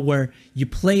 where you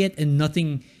play it and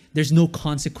there's no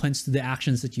consequence to the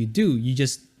actions that you do. You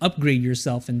just upgrade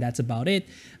yourself and that's about it.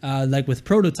 Like with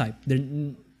Prototype,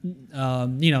 the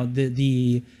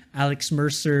Alex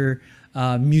Mercer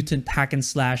mutant hack and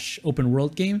slash open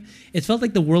world game. It felt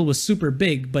like the world was super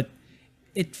big, but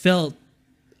it felt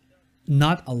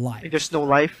not alive. There's no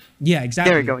life. Yeah,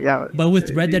 exactly. There we go. Yeah. But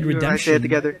with Red Dead You and I say Redemption, it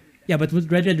together. yeah, but with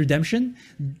Red Dead Redemption,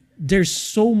 there's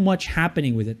so much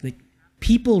happening with it. Like,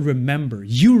 people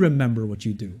you remember what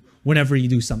you do whenever you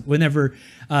do something, whenever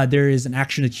there is an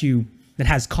action that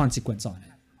has consequence on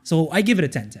it. So I give it a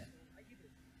 10/10.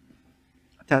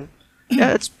 10.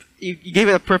 Yeah, you gave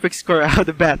it a perfect score out of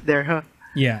the bat there, huh?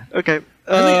 Yeah. Okay.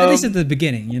 At least at the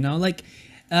beginning, like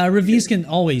reviews can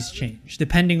always change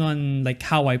depending on like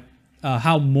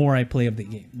how more I play of the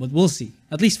game. But we'll see.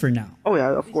 At least for now. Oh yeah,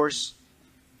 of course.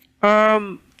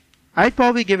 I'd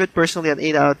probably give it personally an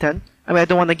 8 out of 10. I mean, I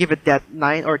don't want to give it that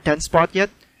 9 or 10 spot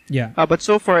yet. Yeah. But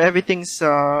so far, everything's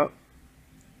all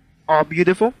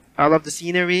beautiful. I love the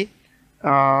scenery.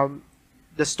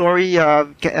 The story, I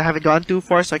haven't gone too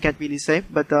far, so I can't really say.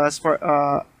 But as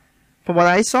far from what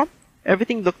I saw,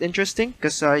 everything looked interesting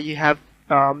because you have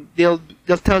they'll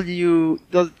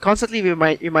constantly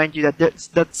remind you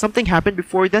that something happened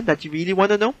before then that you really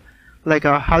want to know, like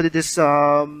how did this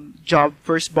job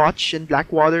first botch in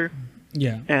Blackwater,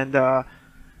 Yeah. and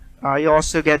you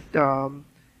also get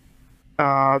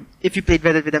if you played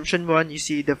Red Dead Redemption 1, you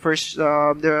see the first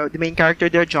the main character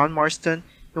there, John Marston.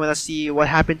 You want to see what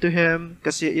happened to him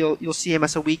because you'll see him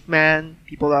as a weak man.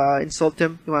 People insult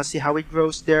him. You want to see how he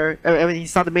grows there. I mean,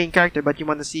 he's not the main character, but you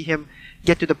want to see him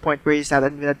get to the point where he's at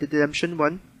in Red Dead Redemption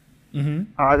 1. Mm-hmm.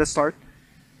 At the start.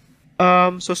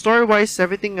 So story-wise,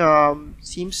 everything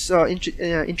seems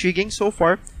intriguing so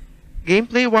far.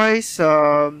 Gameplay-wise,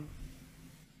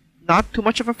 not too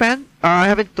much of a fan. I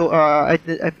haven't. I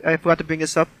forgot to bring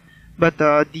this up, but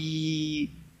the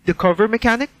cover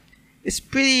mechanic is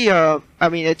pretty. I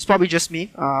mean, it's probably just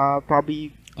me.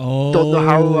 Probably don't know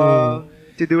how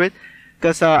to do it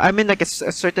because I'm in like a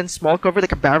certain small cover,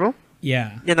 like a barrel.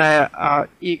 Yeah. Then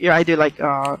you either like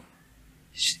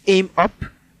aim up.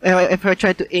 If I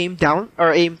try to aim down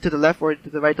or aim to the left or to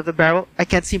the right of the barrel, I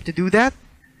can't seem to do that.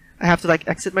 I have to like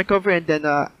exit my cover and then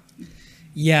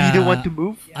Yeah. either one to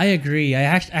move. I agree. I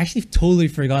actually totally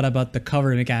forgot about the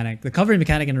cover mechanic. The cover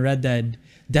mechanic in Red Dead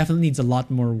definitely needs a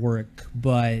lot more work,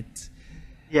 but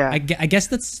Yeah. I guess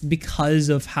that's because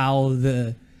of how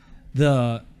the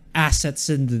assets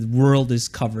in the world is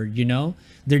covered.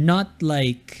 They're not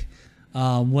like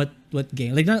what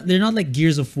game? Like they're not like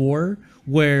Gears of War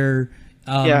where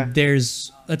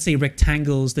there's, let's say,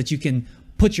 rectangles that you can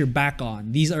put your back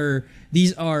on. These are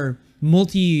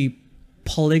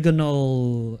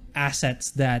multi-polygonal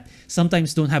assets that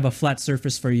sometimes don't have a flat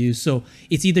surface for you. So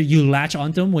it's either you latch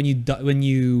onto them when you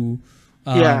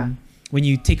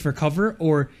take for cover,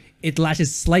 or it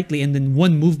latches slightly and then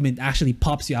one movement actually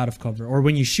pops you out of cover. Or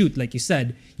when you shoot, like you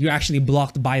said, you're actually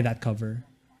blocked by that cover.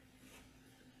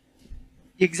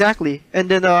 exactly. And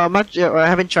then I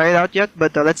haven't tried it out yet,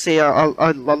 but let's say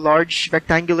a large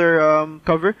rectangular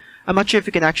cover. I'm not sure if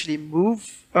you can actually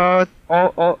move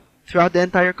all throughout the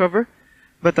entire cover.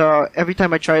 But every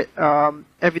time I try,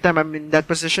 every time I'm in that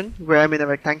position where I'm in a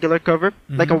rectangular cover,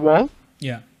 like a wall,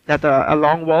 Yeah. that a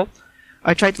long wall,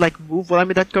 I try to like move while I'm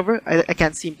in that cover. I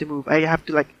can't seem to move. I have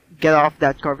to like get off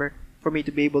that cover for me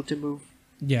to be able to move.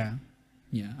 Yeah.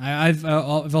 Yeah. I've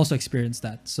also experienced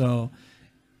that. So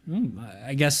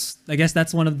I guess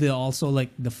that's one of the also like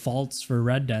the faults for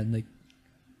Red Dead. Like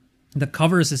the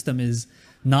cover system is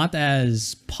not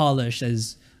as polished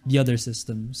as the other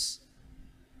systems.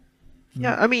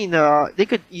 Yeah, I mean, they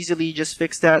could easily just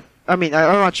fix that. I mean,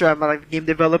 I'm not sure. I'm not like a game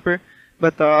developer,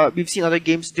 but we've seen other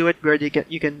games do it where you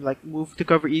can like move the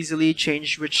cover easily,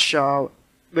 change which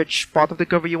part of the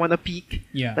cover you want to peek.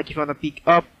 Yeah. Like if you want to peek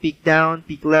up, peek down,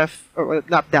 peek left, or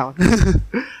not down.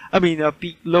 I mean,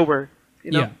 peek lower.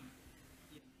 You know. Yeah.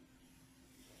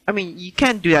 I mean, you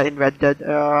can't do that in Red Dead.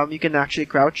 You can actually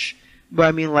crouch, but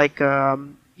I mean, like,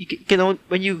 when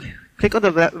you click on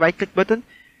the right click button,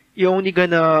 you're only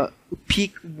gonna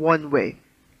peek one way.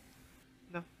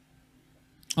 No.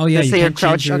 Oh yeah. Let's You say you're can't change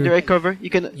crouched your, under a cover, you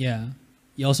can. yeah.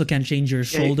 You also can't change your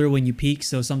shoulder when you peek,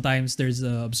 so sometimes there's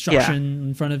a obstruction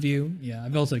in front of you. Yeah,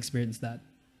 I've also experienced that.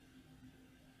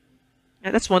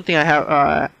 Yeah, that's one thing I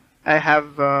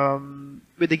have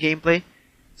with the gameplay.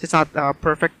 It's not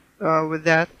perfect with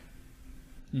that.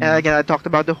 And again, I talked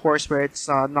about the horse where it's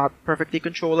not perfectly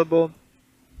controllable.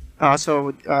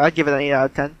 So I'd give it an 8 out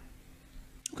of 10.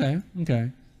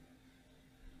 Okay.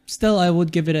 Still, I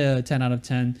would give it a 10 out of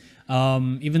 10.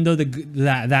 Even though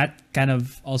that kind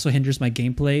of also hinders my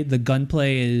gameplay, the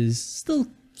gunplay is still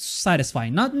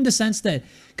satisfying. Not in the sense that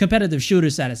competitive shooter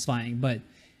is satisfying, but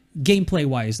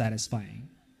gameplay-wise satisfying.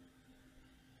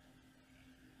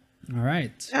 All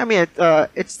right. I mean,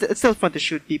 it's still fun to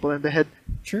shoot people in the head.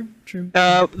 True.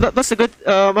 That's a good.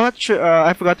 I'm not sure.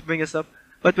 I forgot to bring this up.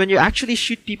 But when you actually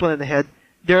shoot people in the head,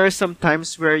 there are some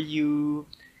times where you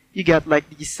get like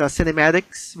these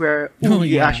cinematics where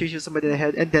you actually shoot somebody in the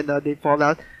head and then they fall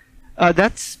out.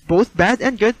 That's both bad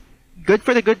and good. Good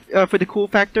for the cool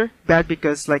factor. Bad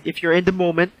because like if you're in the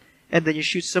moment and then you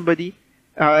shoot somebody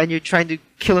and you're trying to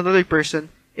kill another person,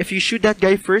 if you shoot that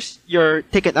guy first, you're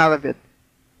taken out of it.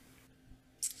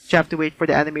 You have to wait for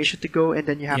the animation to go and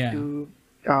then you have to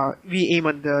re-aim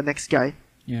on the next guy.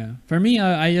 Yeah. For me,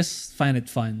 I just find it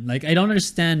fun. Like I don't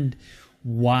understand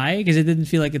why, because it didn't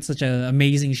feel like it's such an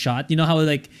amazing shot. You know how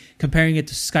like comparing it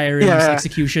to Skyrim's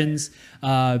executions,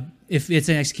 if it's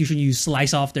an execution you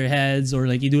slice off their heads or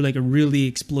like you do like a really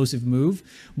explosive move,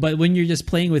 but when you're just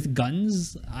playing with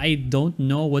guns, I don't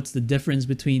know what's the difference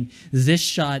between this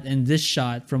shot and this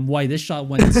shot, from why this shot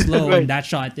went slow Right. and that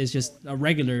shot is just a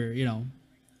regular,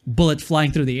 bullet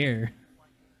flying through the air.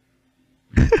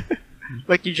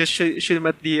 Like you just shoot him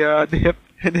at the hip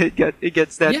and it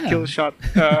gets that kill shot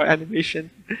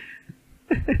animation.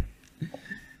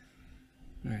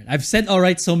 All right, I've said all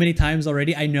right so many times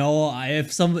already. I know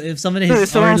if somebody There's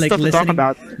is so much already like stuff to talk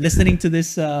about. listening to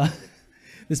this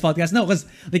this podcast. No, because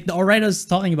like the all right I was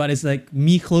talking about is like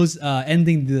me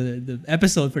ending the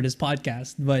episode for this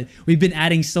podcast. But we've been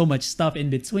adding so much stuff in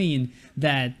between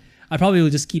that I probably will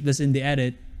just keep this in the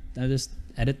edit. I'll just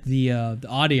edit the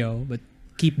audio, but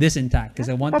keep this intact because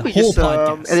I want Probably the whole just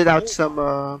podcast. edit out some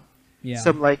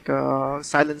like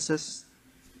silences.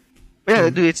 But yeah,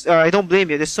 dude, it's I don't blame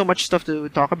you. There's so much stuff to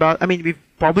talk about. I mean, we've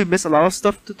probably missed a lot of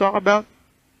stuff to talk about.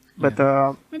 But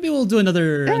maybe we'll do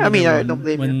another. Yeah, another I mean, I one don't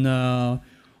blame you.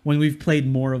 When we've played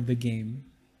more of the game.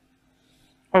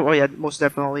 oh yeah, most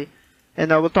definitely.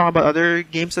 And we'll talk about other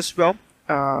games as well.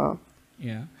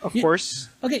 Yeah. Of course.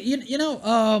 Okay,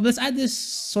 let's add this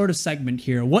sort of segment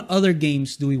here. What other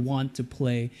games do we want to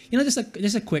play?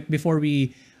 Just a quick before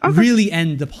we really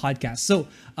end the podcast. So,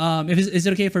 is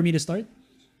it okay for me to start?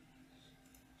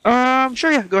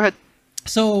 Sure, yeah, go ahead.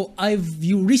 So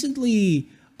you recently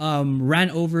ran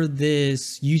over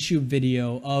this YouTube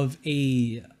video of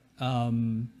a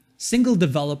single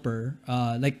developer,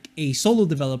 like a solo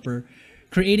developer,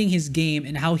 creating his game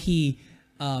and how he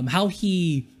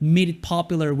made it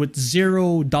popular with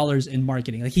 $0 in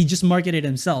marketing. Like he just marketed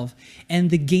himself,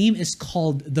 and the game is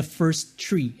called The First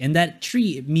Tree, and that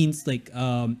tree means like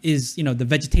is the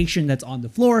vegetation that's on the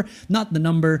floor, not the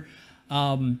number.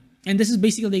 And this is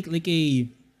basically like a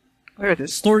There it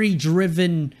is.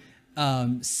 story-driven,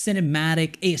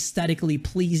 cinematic, aesthetically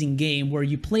pleasing game where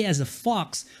you play as a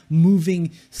fox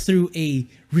moving through a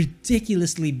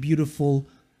ridiculously beautiful,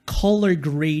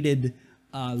 color-graded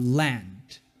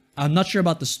land. I'm not sure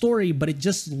about the story, but it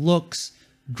just looks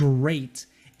great.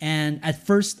 And at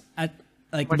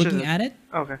like What is looking it? at it,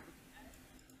 Okay.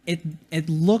 it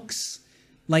looks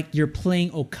like you're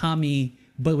playing Okami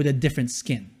but with a different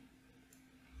skin.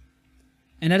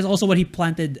 And that is also what he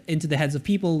planted into the heads of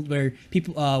people, where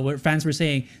fans were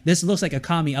saying, "This looks like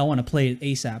Okami. I want to play it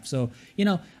ASAP." So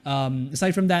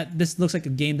aside from that, this looks like a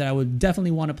game that I would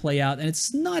definitely want to play out, and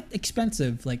it's not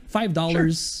expensive, like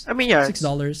 $5. Sure. I mean, yeah,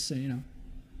 $6. So,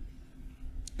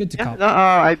 good to yeah. cop.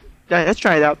 No, let's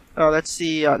try it out. Let's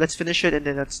see. Let's finish it, and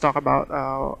then let's talk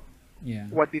about Yeah.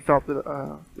 what we felt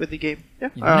with the game. Yeah.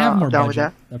 Yeah, when I have more down with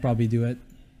budget, that. I'll probably do it.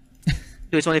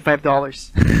 Dude, it's only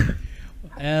 $5.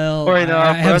 Well, Or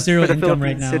I have zero for the income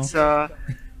right Philippines, now. It's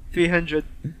 300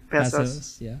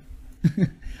 pesos. Yeah.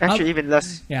 Actually, even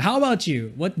less. Yeah. How about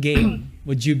you? What game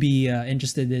would you be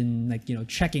interested in, like,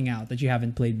 checking out that you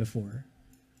haven't played before?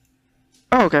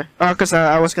 Oh, okay. Because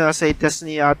I was gonna say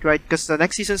Destiny outright, because the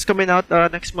next season's coming out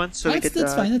next month, so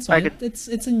That's fine. That's fine.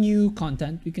 It's a new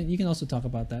content. You can also talk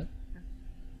about that.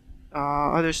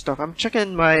 Other stuff. I'm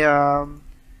checking my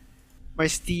my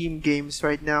Steam games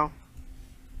right now.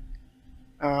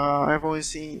 I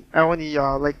only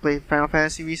like played Final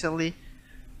Fantasy recently.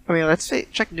 I mean, let's say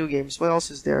check new games. What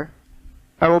else is there?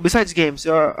 Well, besides games,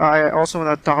 I also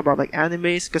want to talk about like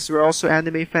animes, because we're also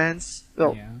anime fans.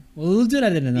 Well, Yeah. Well, we'll do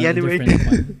that in another anime. different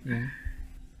one. Yeah.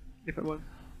 different one.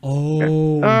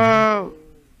 Oh.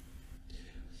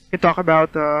 We can talk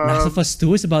about Last of Us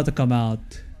 2 is about to come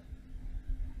out.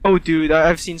 Oh, dude,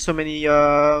 I've seen so many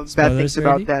bad Spoilers things about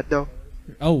already? that though.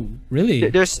 Oh, really?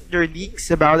 There are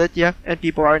leaks about it, yeah, and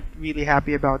people aren't really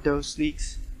happy about those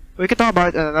leaks. We can talk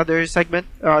about another segment.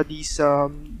 These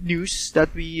news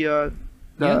that we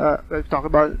talk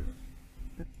about.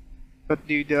 But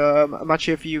dude, I'm not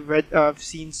sure if you've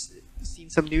seen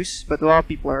some news, but a lot of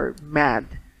people are mad.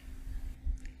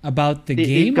 About the They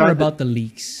game got or about the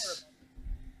leaks?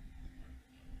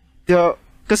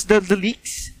 Because the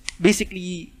leaks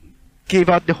basically gave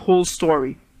out the whole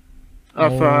story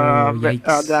of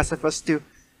yikes. The Last of Us 2.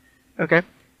 Okay,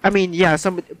 I mean, yeah,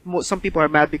 some people are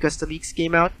mad because the leaks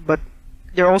came out, but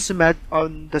they're also mad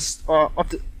on the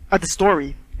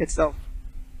story itself.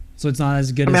 So it's not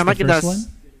as good I mean, as I'm the not gonna first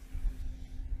one?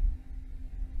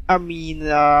 I mean,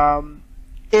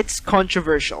 it's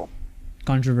controversial.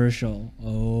 Controversial.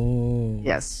 Oh.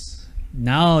 Yes.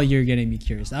 Now you're getting me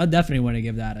curious. I would definitely want to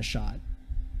give that a shot.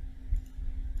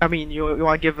 I mean, you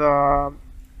want to give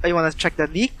you want to check the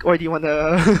leak, or do you want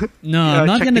to? No, I'm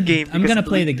not check gonna. the game I'm because gonna of the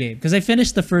play leak? the game because I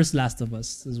finished the first Last of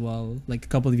Us as well, like a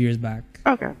couple of years back.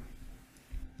 Okay.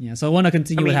 Yeah, so I want to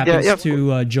continue I mean, what happens yeah,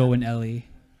 to Joe and Ellie.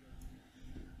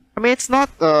 I mean, it's not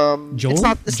Joel?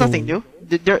 it's nothing new.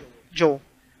 Joel.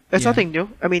 It's Yeah. nothing new.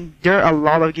 I mean, there are a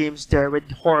lot of games there with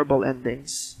horrible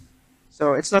endings,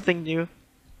 so it's nothing new.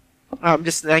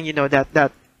 Just letting you know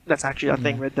that's actually a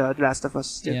thing with The Last of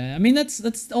Us. Yeah, I mean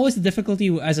that's always the difficulty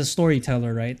as a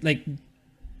storyteller, right? Like,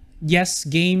 yes,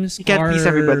 games You can't please are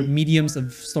everybody. mediums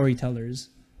of storytellers.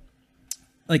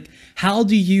 Like, how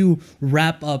do you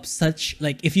wrap up such,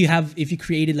 like, if you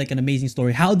created like an amazing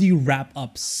story, how do you wrap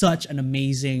up such an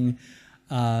amazing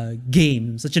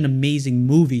game, such an amazing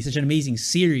movie, such an amazing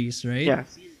series, right? Yeah.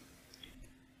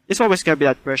 It's always gonna be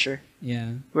that pressure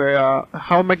Yeah. where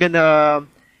how am I gonna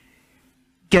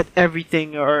get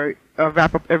everything or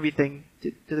wrap up everything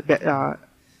to the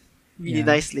really Yeah.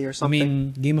 nicely or I something.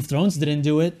 mean, Game of Thrones didn't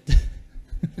do it.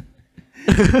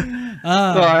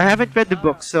 Well, I haven't read the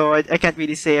book, so I can't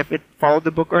really say if it followed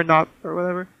the book or not or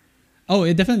whatever. Oh,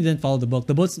 it definitely didn't follow the book.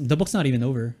 The book's not even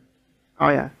over. Oh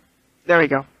yeah, there we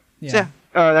go. Yeah. So,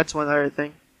 yeah, that's one other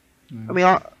thing. I mean,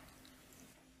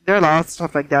 there are a lot of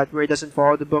stuff like that where it doesn't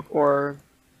follow the book,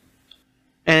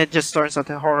 and it just turns out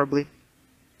horribly.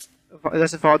 It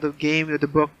doesn't follow the game or the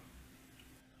book.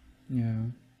 Yeah.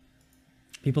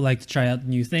 People like to try out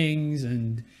new things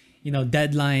and,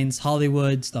 deadlines,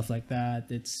 Hollywood, stuff like that.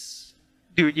 It's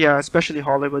Dude, yeah, especially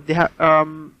Hollywood. They have I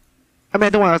mean, I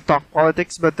don't want to talk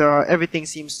politics, but everything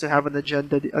seems to have an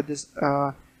agenda at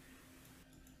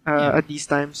these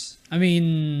times. I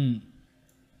mean,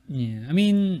 yeah. I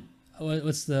mean,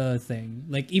 what's the thing?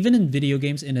 Like, even in video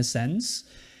games, in a sense,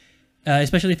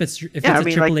 especially if it's Yeah, I a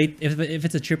mean, triple like- A, if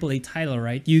it's a triple A title,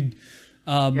 right? You'd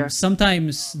Yeah.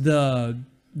 sometimes the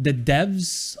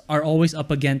devs are always up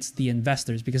against the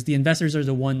investors, because the investors are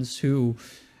the ones who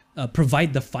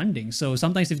provide the funding. So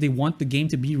sometimes if they want the game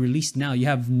to be released now, you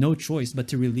have no choice but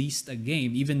to release a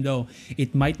game, even though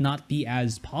it might not be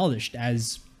as polished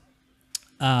as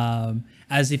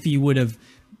if you would have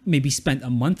maybe spent a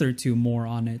month or two more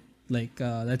on it, like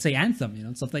let's say Anthem,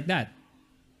 stuff like that.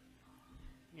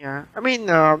 Yeah, I mean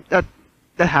that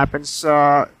happens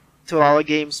to a lot of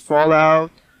games. Fallout,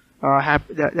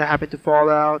 that happened to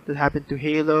Fallout, that happened to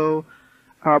Halo.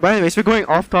 But anyways, we're going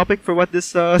off topic for what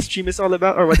this stream is all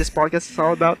about, or what this podcast is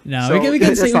all about. No, So we can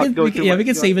let's not go too yeah, much we can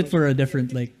into save it. it for a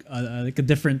different like a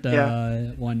different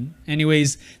Yeah. one.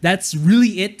 Anyways, that's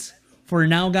really it for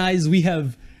now, guys. We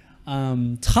have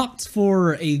talked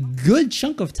for a good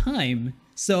chunk of time.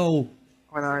 So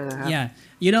 1 hour and a half.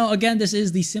 yeah, again, this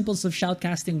is the Simples of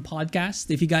Shoutcasting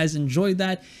podcast. If you guys enjoyed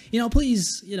that,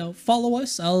 please, follow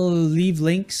us. I'll leave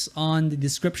links on the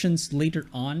descriptions later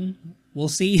on. We'll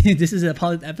see. This is a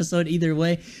pilot episode either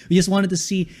way. We just wanted to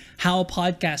see how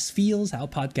podcast feels, how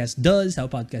podcast does, how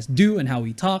podcasts do, and how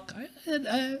we talk.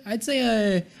 I'd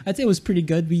say it was pretty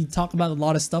good. We talked about a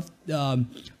lot of stuff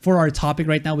for our topic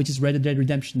right now, which is Red Dead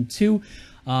Redemption 2.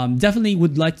 Definitely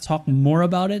would like to talk more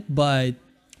about it, but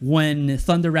when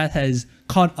Thunderrat has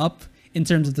caught up in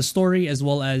terms of the story as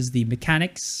well as the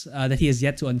mechanics that he has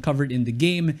yet to uncover in the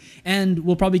game, and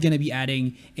we're probably going to be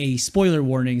adding a spoiler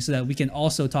warning so that we can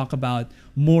also talk about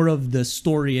more of the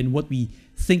story and what we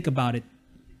think about it.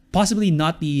 Possibly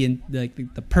not the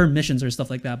per missions or stuff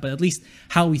like that, but at least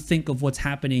how we think of what's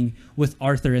happening with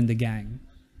Arthur and the gang.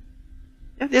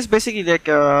 Yeah, it's basically like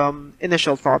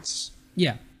initial thoughts,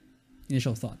 Yeah,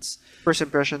 initial thoughts. first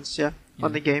impressions,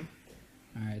 on the game.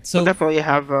 All right, So so definitely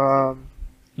have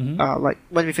like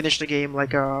when we finish the game,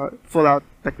 like a full out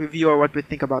like review or what we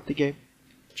think about the game.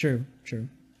 true. All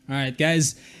right,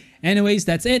 guys. Anyways,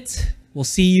 that's it. We'll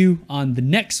see you on the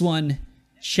next one.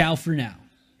 Ciao for now.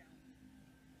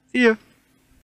 See you.